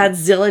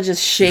Godzilla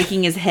just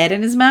shaking his head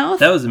in his mouth.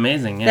 that was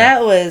amazing. Yeah.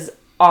 That was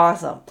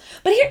awesome.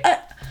 But here,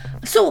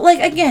 so like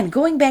again,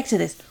 going back to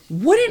this,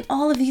 wouldn't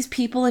all of these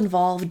people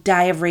involved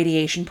die of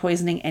radiation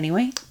poisoning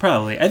anyway?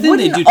 Probably. I think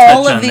Wouldn't they do touch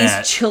all of on these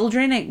that.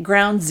 children at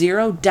Ground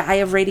Zero die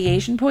of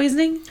radiation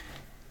poisoning?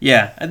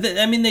 Yeah.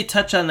 I mean, they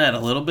touch on that a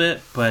little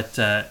bit, but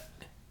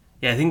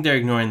yeah, I think they're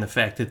ignoring the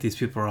fact that these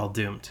people are all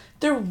doomed.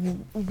 They're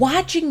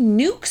watching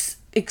nukes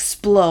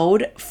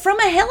explode from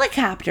a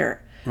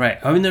helicopter. Right.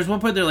 I mean, there's one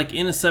point they're like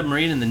in a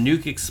submarine and the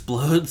nuke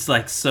explodes,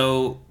 like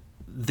so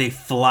they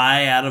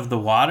fly out of the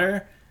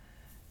water.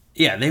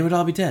 Yeah, they would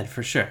all be dead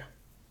for sure.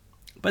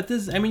 But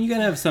this, I mean, you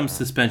gotta have some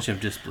suspension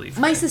of disbelief.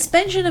 My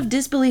suspension of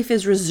disbelief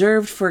is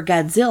reserved for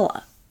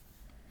Godzilla.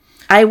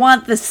 I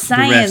want the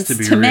science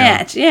be to real.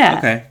 match. Yeah.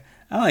 Okay.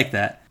 I like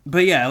that.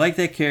 But yeah, I like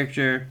that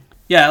character.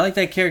 Yeah, I like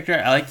that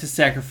character. I like the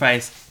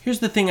sacrifice. Here's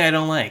the thing I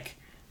don't like.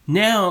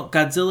 Now,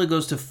 Godzilla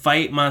goes to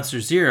fight Monster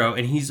Zero,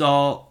 and he's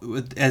all,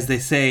 as they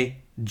say,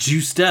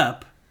 juiced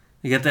up.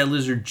 They got that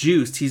lizard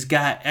juiced. He's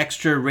got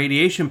extra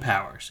radiation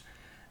powers.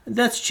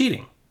 That's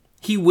cheating.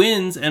 He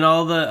wins, and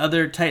all the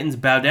other Titans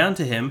bow down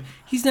to him.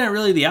 He's not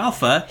really the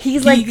alpha. He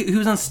was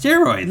on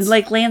steroids.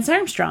 Like Lance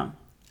Armstrong.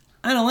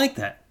 I don't like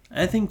that.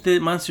 I think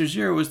that Monster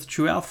Zero was the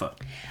true alpha.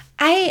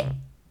 I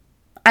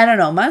don't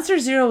know. Monster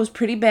Zero was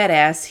pretty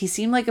badass. He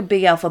seemed like a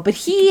big alpha, but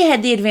he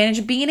had the advantage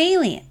of being an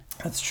alien.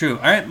 That's true.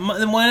 All right,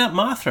 then why not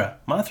Mothra?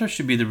 Mothra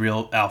should be the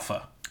real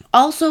alpha.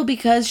 Also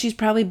because she's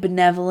probably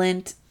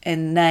benevolent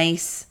and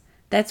nice.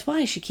 That's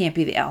why she can't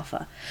be the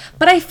alpha.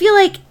 But I feel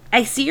like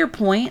I see your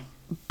point,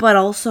 but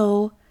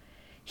also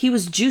he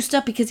was juiced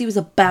up because he was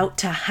about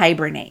to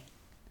hibernate.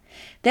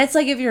 That's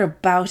like if you're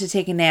about to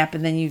take a nap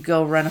and then you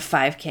go run a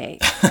 5K.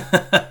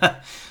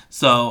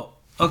 So,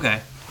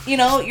 okay. You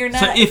know, you're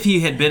not... So if he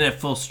had been at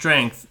full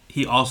strength,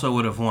 he also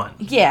would have won.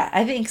 Yeah,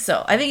 I think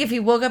so. I think if he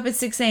woke up at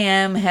 6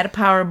 a.m., had a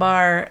power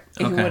bar,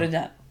 he would have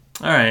done.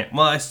 All right.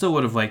 Well, I still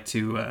would have liked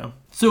to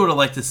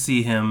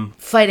see him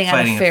Fighting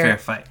a fair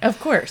fight. Of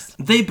course.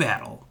 They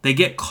battle. They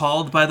get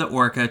called by the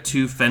orca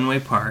to Fenway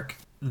Park.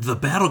 The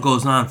battle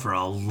goes on for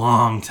a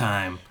long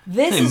time.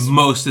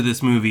 Most of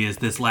this movie is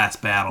this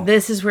last battle.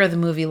 This is where the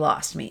movie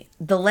lost me.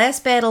 The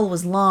last battle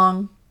was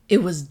long.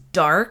 It was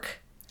dark.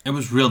 It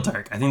was real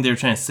dark. I think they were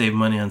trying to save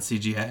money on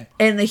CGI.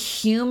 And the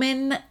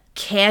human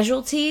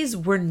casualties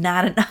were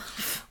not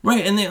enough.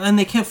 Right, and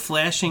they kept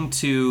flashing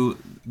to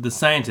the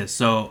scientists.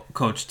 So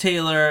Coach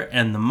Taylor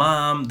and the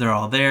mom, they're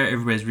all there.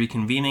 Everybody's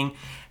reconvening.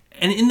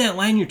 And in that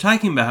line you're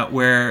talking about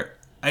where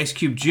Ice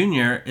Cube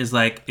Jr. is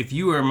like, if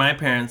you were my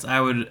parents, I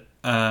would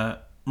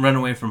run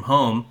away from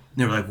home. And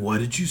they were like, what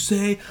did you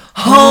say?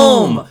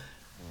 Home!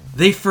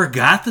 They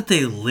forgot that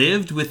they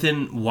lived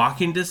within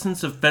walking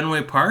distance of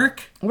Fenway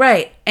Park?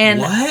 Right.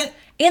 And What?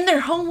 And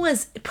their home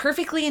was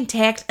perfectly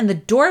intact, and the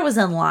door was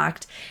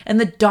unlocked, and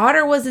the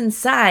daughter was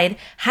inside,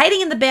 hiding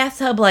in the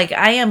bathtub like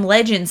I Am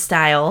Legend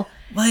style.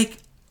 Like,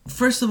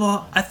 first of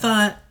all, I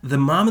thought the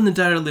mom and the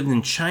daughter lived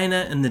in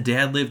China and the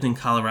dad lived in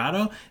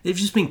Colorado. They've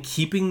just been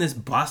keeping this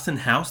Boston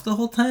house the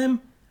whole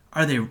time?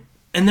 Are they...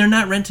 And they're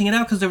not renting it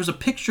out because there was a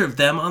picture of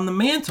them on the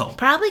mantle.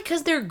 Probably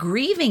because they're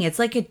grieving. It's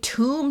like a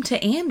tomb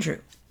to Andrew.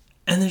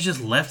 And they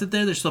just left it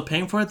there? They're still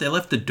paying for it? They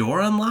left the door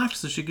unlocked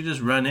so she could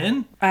just run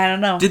in? I don't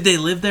know. Did they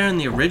live there in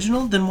the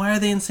original? Then why are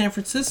they in San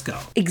Francisco?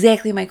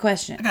 Exactly my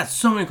question. I got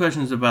so many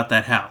questions about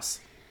that house.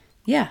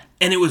 Yeah.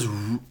 And it was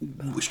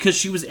because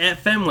she was at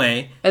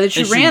Fenway. Oh, that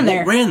she ran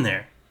there. Ran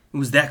there. It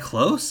was that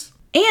close?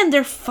 And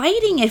they're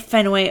fighting at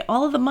Fenway,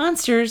 all of the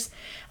monsters.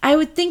 I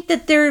would think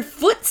that their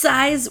foot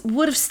size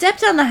would have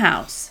stepped on the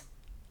house.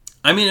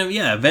 I mean,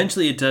 yeah,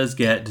 eventually it does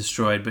get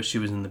destroyed, but she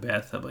was in the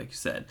bathtub, like you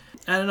said.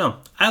 I don't know.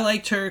 I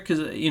liked her because,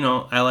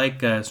 I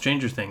like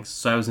Stranger Things,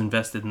 so I was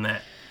invested in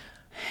that.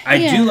 I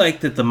do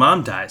like that the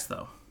mom dies,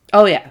 though.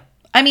 Oh, yeah.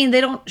 I mean, they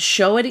don't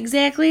show it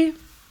exactly.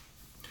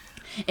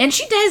 And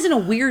she dies in a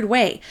weird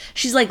way.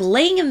 She's like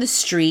laying in the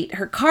street.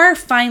 Her car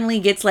finally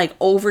gets like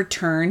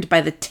overturned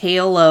by the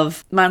tail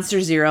of Monster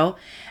Zero.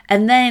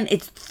 And then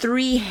it's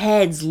 3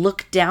 heads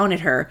look down at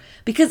her.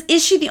 Because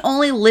is she the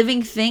only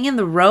living thing in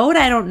the road?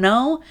 I don't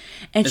know.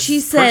 And It's she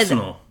said,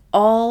 personal.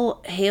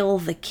 "All hail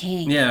the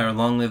king." Yeah, or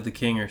Long Live the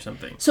King or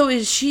something. So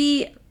is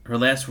she... Her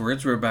last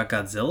words were about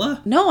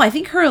Godzilla? No, I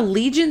think her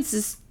allegiance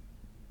is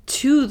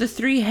to the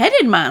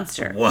 3-headed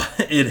monster. What?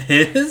 It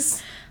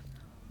is?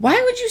 Why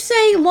would you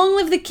say "Long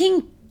live the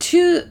king"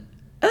 to...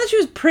 I thought she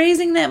was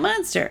praising that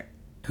monster.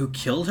 Who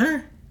killed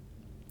her?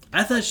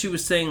 I thought she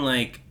was saying,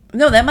 like,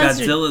 No, that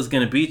monster... Godzilla's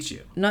gonna beat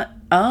you. Not...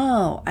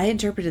 Oh, I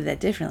interpreted that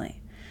differently.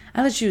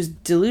 I thought she was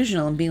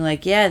delusional and being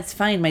like, yeah, it's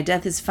fine. My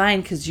death is fine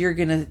because you're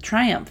going to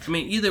triumph. I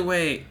mean, either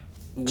way,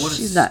 what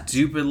She's a not.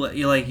 stupid...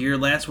 Like, your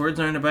last words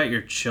aren't about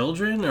your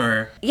children,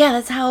 or... Yeah,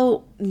 that's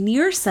how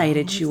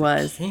nearsighted she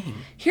was. King.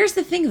 Here's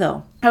the thing,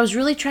 though. I was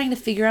really trying to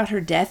figure out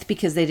her death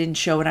because they didn't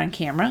show it on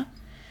camera.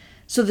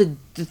 So the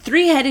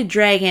 3-headed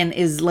dragon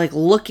is like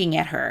looking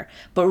at her.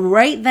 But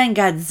right then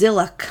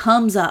Godzilla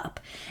comes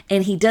up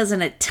and he does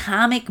an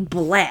atomic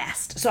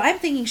blast. So I'm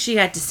thinking she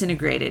got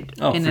disintegrated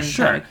in an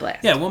atomic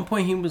blast. Yeah, at one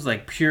point he was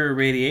like pure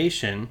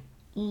radiation.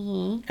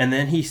 Mm-hmm. And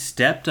then he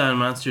stepped on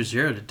Monster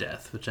Zero to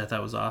death, which I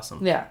thought was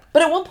awesome. Yeah.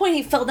 But at one point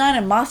he fell down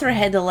and Mothra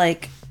had to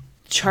like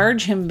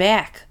charge him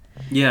back.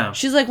 Yeah.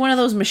 She's like one of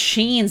those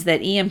machines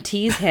that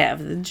EMTs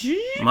have.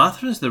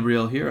 Mothra's the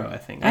real hero, I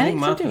think. I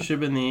think so, Mothra too.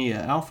 should have been the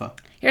alpha.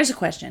 Here's a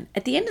question.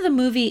 At the end of the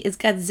movie, is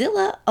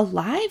Godzilla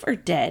alive or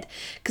dead?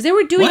 Because they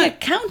were doing a What?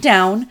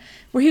 countdown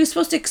where he was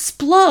supposed to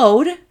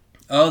explode.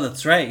 Oh,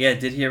 that's right. Yeah,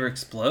 did he ever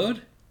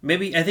explode?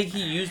 Maybe, I think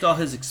he used all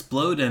his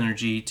explode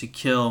energy to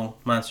kill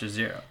Monster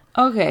Zero.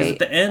 'Cause Okay. at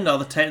the end, all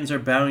the Titans are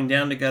bowing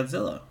down to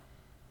Godzilla.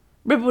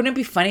 But wouldn't it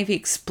be funny if he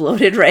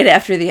exploded right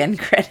after the end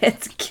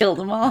credits and killed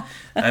them all?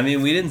 I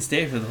mean, we didn't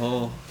stay for the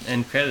whole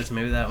end credits.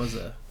 Maybe that was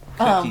a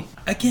cookie.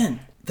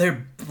 Again,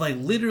 they're like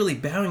literally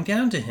bowing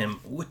down to him.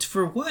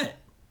 For what?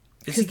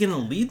 Is he going to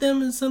lead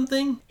them in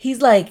something?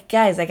 He's like,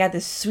 guys, I got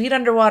this sweet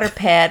underwater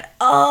pad.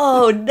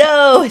 Oh,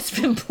 no, it's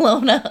been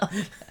blown up.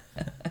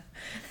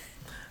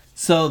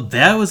 So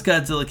that was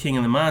Godzilla King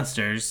of the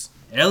Monsters.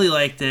 Ellie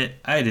liked it.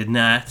 I did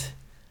not.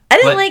 I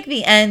didn't But- like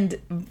the end.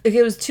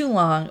 It was too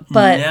long,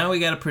 but Now we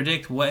got to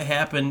predict what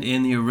happened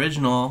in the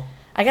original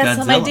I got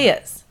some Godzilla.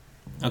 ideas.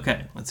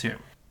 Okay, let's hear 'em.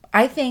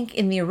 I think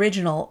in the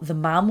original, the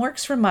mom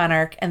works for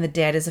Monarch and the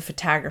dad is a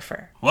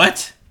photographer.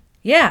 What?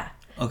 Yeah.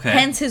 Okay.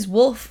 Hence his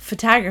wolf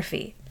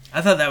photography.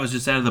 I thought that was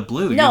just out of the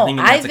blue. No, You're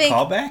thinking I that's think a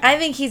callback? I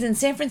think he's in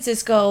San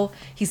Francisco.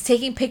 He's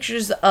taking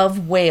pictures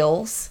of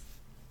whales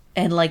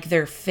and like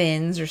their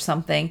fins or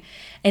something.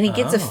 And he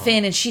gets a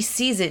fin and she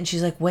sees it and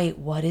she's like, "Wait,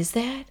 what is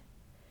that?"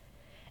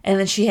 And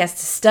then she has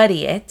to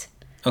study it.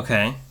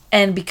 Okay.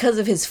 And because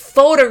of his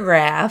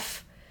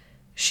photograph,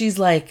 she's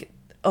like,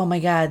 "Oh my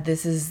god,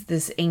 this is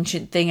this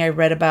ancient thing I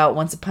read about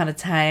once upon a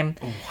time."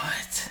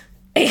 What?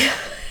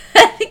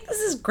 I think this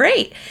is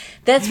great.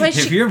 That's why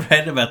If you're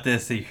right about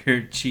this,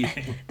 you're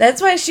cheating.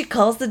 That's why she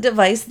calls the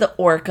device the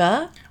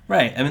Orca.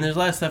 Right. I mean, there's a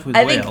lot of stuff with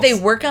I whales. think they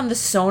work on the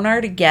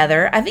sonar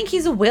together. I think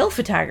he's a whale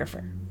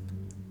photographer.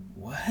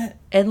 What?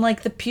 And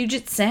like the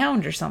Puget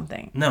Sound or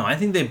something. No, I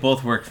think they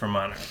both work for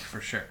Monarch,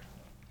 for sure.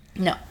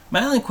 No.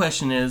 My only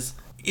question is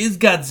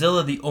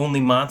Godzilla the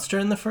only monster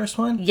in the first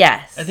one?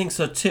 Yes. I think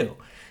so, too.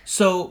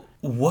 So,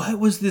 what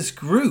was this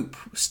group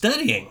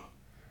studying?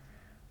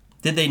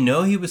 Did they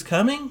know he was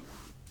coming?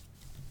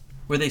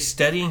 Were they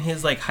studying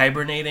his, like,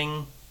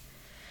 hibernating?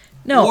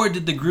 No. Or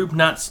did the group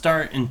not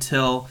start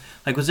until,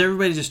 like, was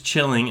everybody just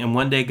chilling and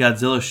one day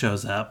Godzilla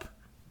shows up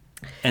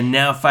and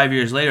now 5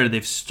 years later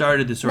they've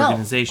started this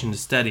organization to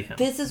study him?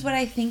 This is what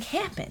I think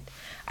happened.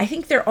 I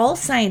think they're all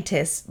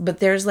scientists, but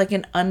there's like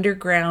an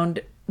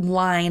underground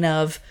line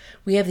of,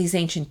 we have these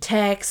ancient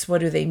texts.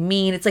 What do they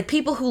mean? It's like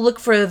people who look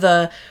for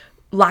the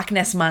Loch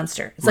Ness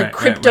Monster. It's like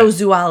Right, right.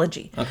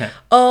 cryptozoology. Okay.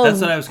 Oh, That's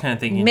what I was kind of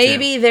thinking,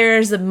 maybe too.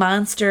 there's a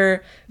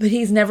monster, but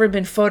he's never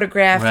been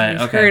photographed. Right,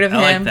 We've okay. heard of him.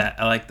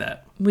 I like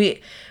that.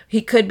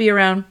 He could be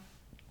around.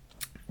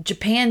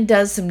 Japan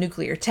does some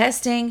nuclear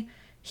testing.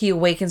 He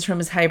awakens from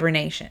his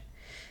hibernation.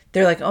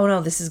 They're like, oh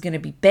no, this is going to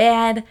be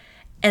bad.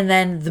 And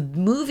then the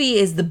movie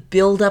is the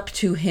build up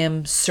to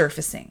him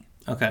surfacing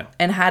Okay.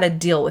 and how to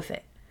deal with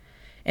it.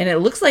 And it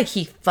looks like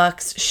he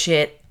fucks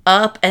shit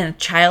up and a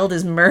child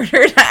is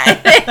murdered.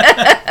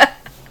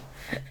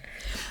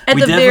 At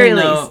the very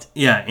least.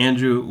 Yeah,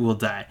 Andrew will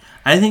die.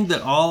 I think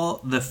that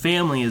all the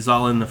family is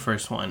all in the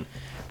first one.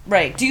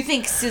 Right. Do you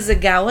think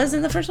Sazagawa's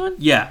in the first one?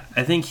 Yeah,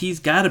 I think he's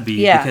got to be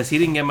because he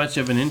didn't get much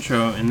of an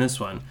intro in this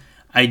one.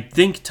 I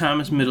think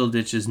Thomas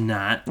Middleditch is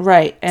not.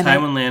 Right. And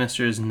Tywin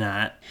Lannister is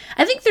not.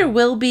 I think there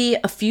will be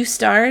a few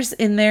stars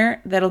in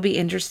there that'll be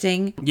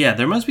interesting. Yeah,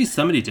 there must be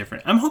somebody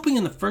different. I'm hoping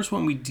in the first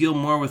one we deal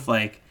more with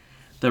like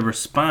the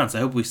response. I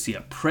hope we see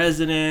a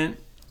president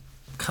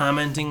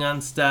commenting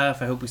on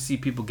stuff. I hope we see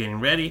people getting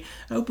ready.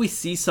 I hope we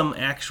see some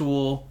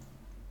actual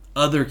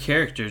other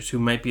characters who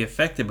might be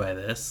affected by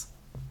this.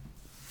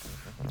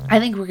 I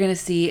think we're going to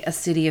see a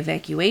city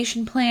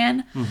evacuation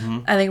plan. Mm-hmm.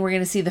 I think we're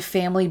going to see the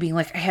family being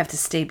like, I have to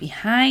stay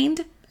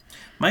behind.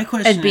 My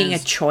question And being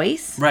is, a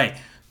choice. right.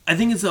 I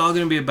think it's all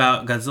going to be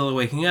about Godzilla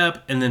waking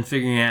up and then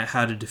figuring out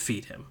how to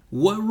defeat him.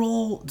 What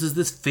role does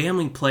this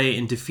family play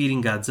in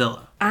defeating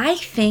Godzilla? I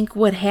think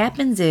what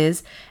happens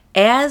is,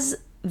 as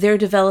they're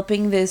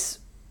developing this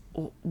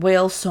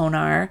whale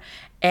sonar,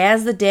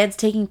 as the dad's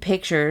taking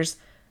pictures,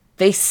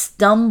 they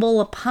stumble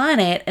upon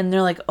it and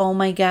they're like, oh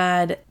my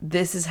God,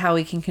 this is how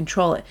we can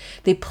control it.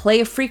 They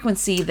play a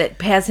frequency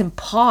that has him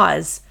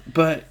pause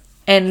But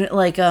and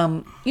like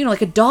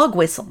like a dog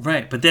whistle.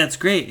 right, but that's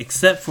great,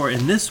 except for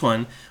in this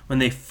one, when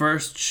they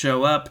first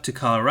show up to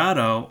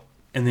Colorado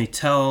and they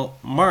tell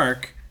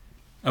Mark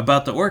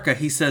about the orca,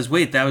 he says,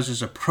 wait, that was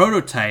just a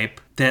prototype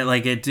that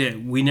like it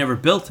did. We never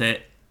built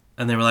it.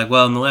 And they were like,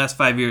 well, in the last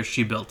 5 years,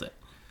 she built it.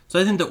 So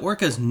I think the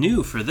orca's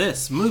new for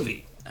this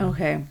movie.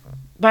 Okay.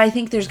 But I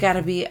think there's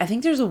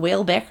a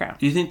whale background.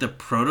 Do you think the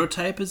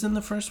prototype is in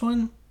the first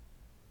one?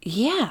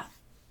 Yeah.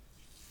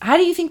 How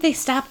do you think they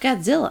stop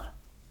Godzilla?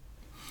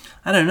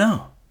 I don't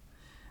know.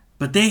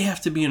 But they have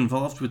to be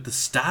involved with the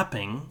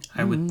stopping,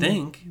 I would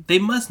think. They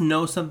must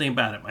know something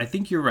about him. I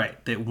think you're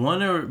right, that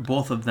one or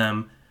both of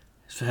them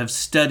have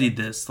studied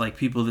this, like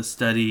people that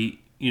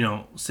study,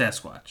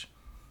 Sasquatch.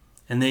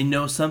 And they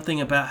know something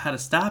about how to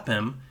stop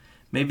him.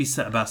 Maybe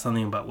about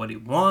something about what he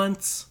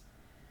wants.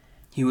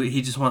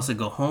 He just wants to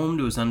go home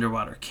to his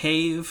underwater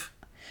cave.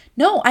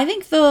 No, I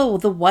think the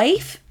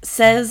wife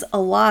says a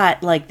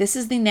lot, like, this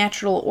is the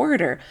natural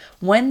order.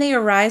 When they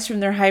arise from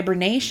their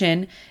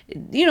hibernation,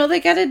 they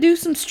got to do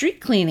some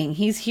street cleaning.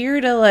 He's here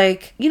to,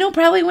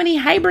 probably when he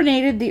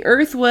hibernated, the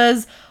earth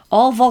was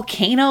all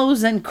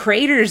volcanoes and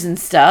craters and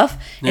stuff.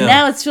 And Yeah.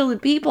 now it's filled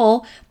with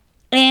people.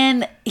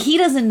 And he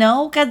doesn't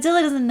know.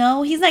 Godzilla doesn't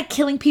know. He's not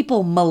killing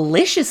people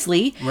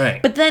maliciously.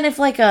 Right. But then if,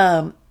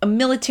 a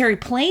military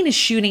plane is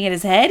shooting at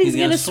his head, he's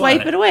going to swat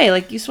swipe it away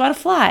like you swat a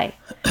fly.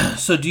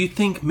 So do you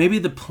think maybe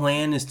the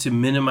plan is to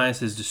minimize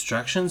his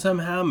destruction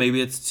somehow?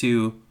 Maybe it's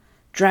to...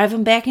 Drive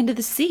him back into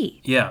the sea.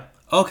 Yeah.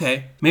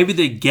 Okay. Maybe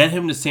they get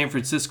him to San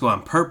Francisco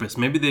on purpose.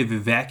 Maybe they've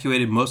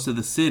evacuated most of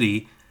the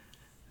city.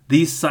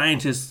 These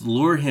scientists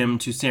lure him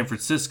to San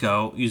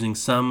Francisco using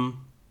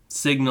some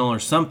signal or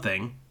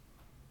something.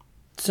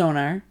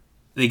 Sonar.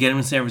 They get him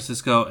in San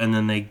Francisco, and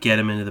then they get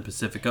him into the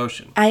Pacific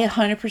Ocean. I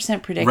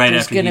 100% predict Right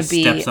there's after going he to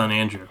be steps on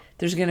Andrew.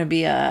 there's going to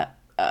be a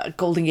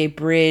Golden Gate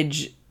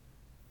Bridge.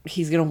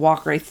 He's going to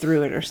walk right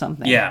through it or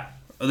something. Yeah.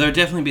 There'll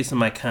definitely be some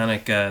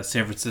iconic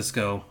San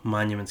Francisco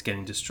monuments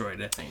getting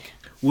destroyed, I think.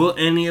 Will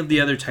any of the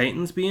other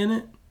Titans be in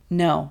it?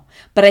 No,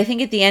 but I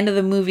think at the end of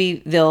the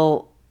movie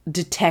they'll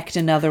detect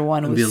another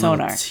one It'll with be a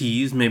sonar. little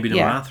tease, maybe to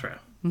Yeah. Mothra.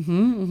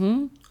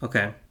 Mm-hmm.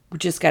 Okay. We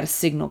just got a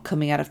signal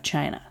coming out of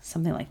China,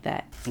 something like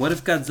that. What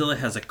if Godzilla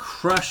has a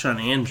crush on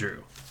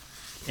Andrew,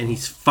 and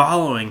he's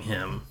following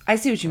him? I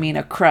see what you mean,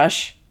 a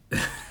crush.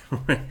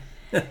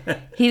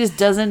 He just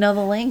doesn't know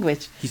the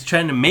language. He's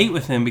trying to mate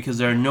with him because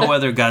there are no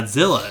other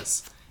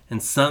Godzillas. And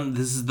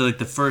this is the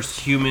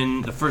first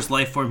human, the first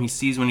life form he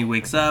sees when he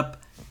wakes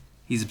up.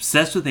 He's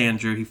obsessed with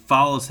Andrew. He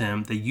follows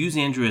him. They use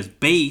Andrew as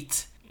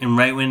bait. And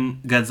right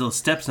when Godzilla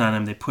steps on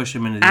him, they push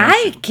him into the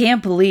I ocean.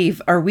 can't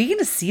believe. Are we going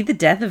to see the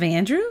death of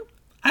Andrew?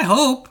 I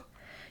hope.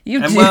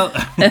 You do. Well,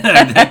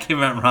 that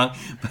came out wrong.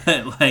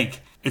 But,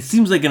 it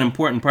seems like an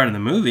important part of the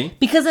movie.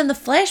 Because in the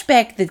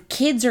flashback, the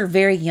kids are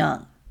very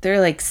young.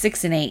 They're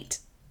 6 and 8.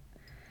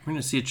 We're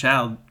going to see a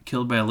child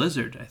killed by a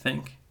lizard, I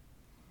think.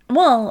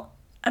 Well,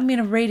 a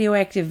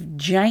radioactive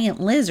giant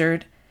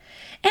lizard.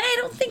 And I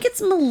don't think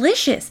it's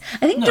malicious.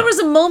 I think there was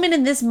a moment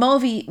in this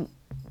movie...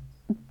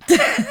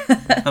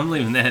 I'm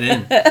leaving that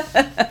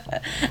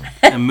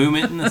in. A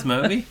movement in this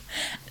movie?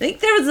 I think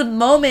there was a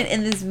moment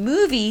in this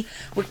movie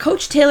where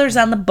Coach Taylor's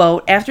on the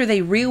boat after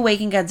they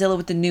reawaken Godzilla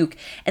with the nuke,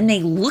 and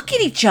they look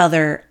at each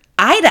other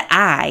eye to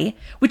eye,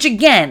 which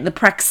again, the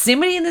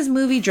proximity in this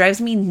movie drives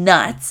me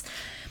nuts.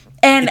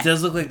 And It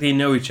does look like they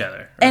know each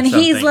other. and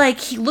he's something. like,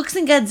 he looks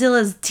in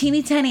Godzilla's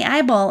teeny tiny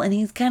eyeball, and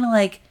he's kind of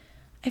like,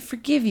 I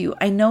forgive you.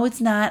 I know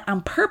it's not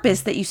on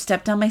purpose that you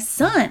stepped on my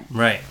son.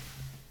 Right.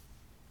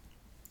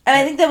 And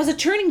I think that was a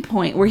turning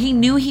point where he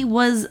knew he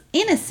was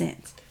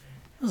innocent.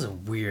 That was a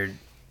weird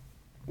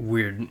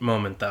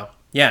moment, though.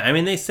 Yeah, I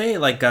mean, they say,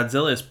 like,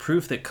 Godzilla is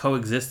proof that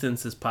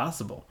coexistence is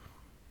possible.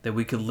 That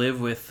we could live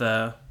with,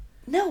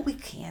 No, we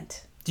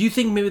can't. Do you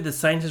think maybe the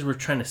scientists were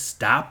trying to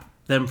stop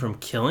them from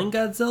killing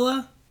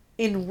Godzilla?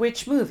 In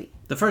which movie?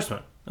 The first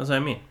one. That's what I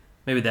mean.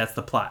 Maybe that's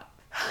the plot.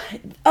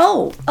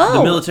 Oh.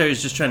 The military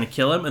is just trying to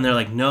kill him, and they're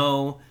like,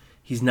 no,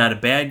 he's not a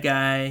bad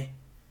guy.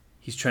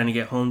 He's trying to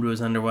get home to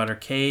his underwater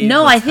cave.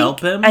 No, Let's help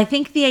him. I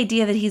think the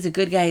idea that he's a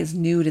good guy is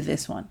new to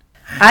this one.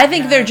 I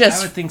think they're I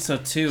just would think so,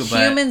 too, but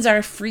humans are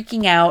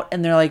freaking out,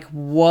 and they're like,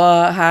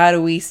 "What? How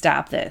do we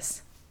stop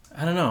this?"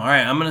 I don't know. All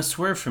right, I'm going to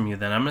swerve from you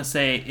then. I'm going to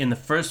say in the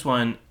first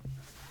one,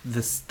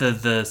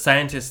 the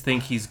scientists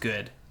think he's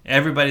good.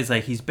 Everybody's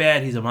like, he's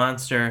bad, he's a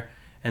monster.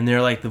 And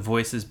they're like the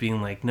voices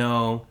being like,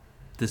 no,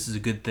 this is a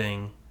good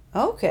thing.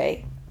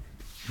 Okay.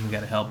 We got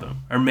to help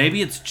him. Or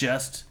maybe it's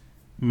just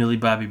Millie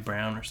Bobby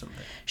Brown or something.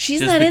 She's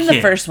Just not the in the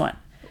kid. first one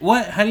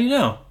What? How do you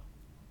know?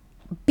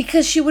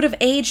 because she would have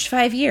aged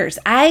 5 years.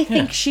 I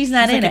think Yeah. she's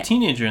not in like it. a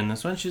teenager in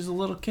this one. She's a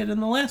little kid in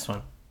the last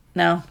one.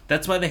 No,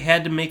 That's why they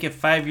had to make it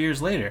 5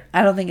 years later.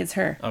 I don't think it's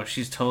her. Oh,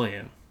 she's totally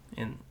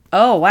in.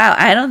 Oh wow,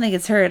 I don't think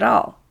it's her at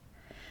all.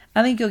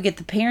 I think you'll get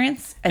the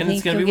parents. I And think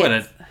it's going to you'll be,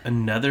 get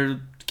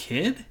another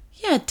kid?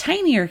 yeah, a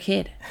tinier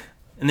kid.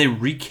 And they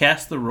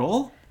recast the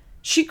role?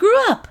 She grew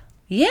up.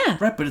 Yeah.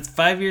 Right, but it's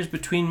 5 years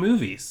between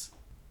movies.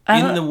 I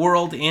In don't- the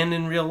world and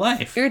in real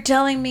life. You're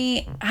telling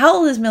me how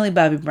old is Millie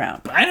Bobby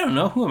Brown? I don't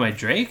know. Who am I,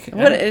 Drake?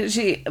 What has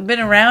she been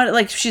around?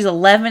 Like she's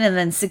 11 and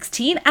then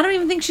 16. I don't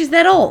even think she's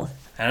that old.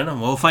 I don't know.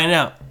 We'll find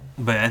out.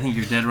 But I think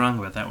you're dead wrong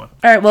about that one.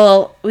 All right.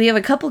 Well, we have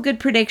a couple good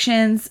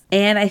predictions,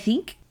 and I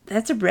think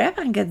that's a wrap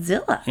on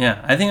Godzilla. Yeah,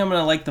 I think I'm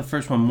going to like the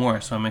first one more,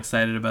 so I'm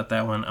excited about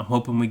that one. I'm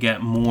hoping we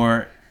get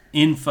more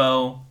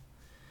info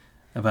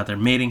about their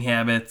mating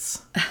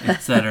habits,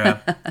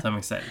 etc. So I'm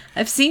excited.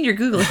 I've seen your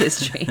Google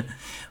history,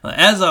 Well,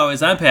 as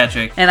always, I'm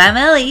Patrick, and I'm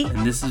Ellie.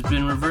 and this has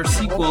been Reverse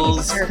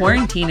Sequels.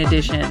 Quarantine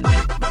edition.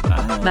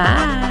 Bye.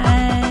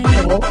 Bye.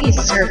 It won't be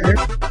served.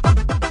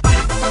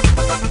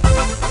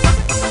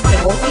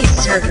 It won't be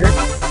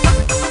served.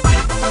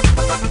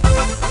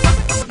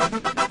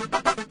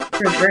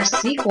 Reverse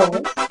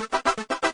sequels.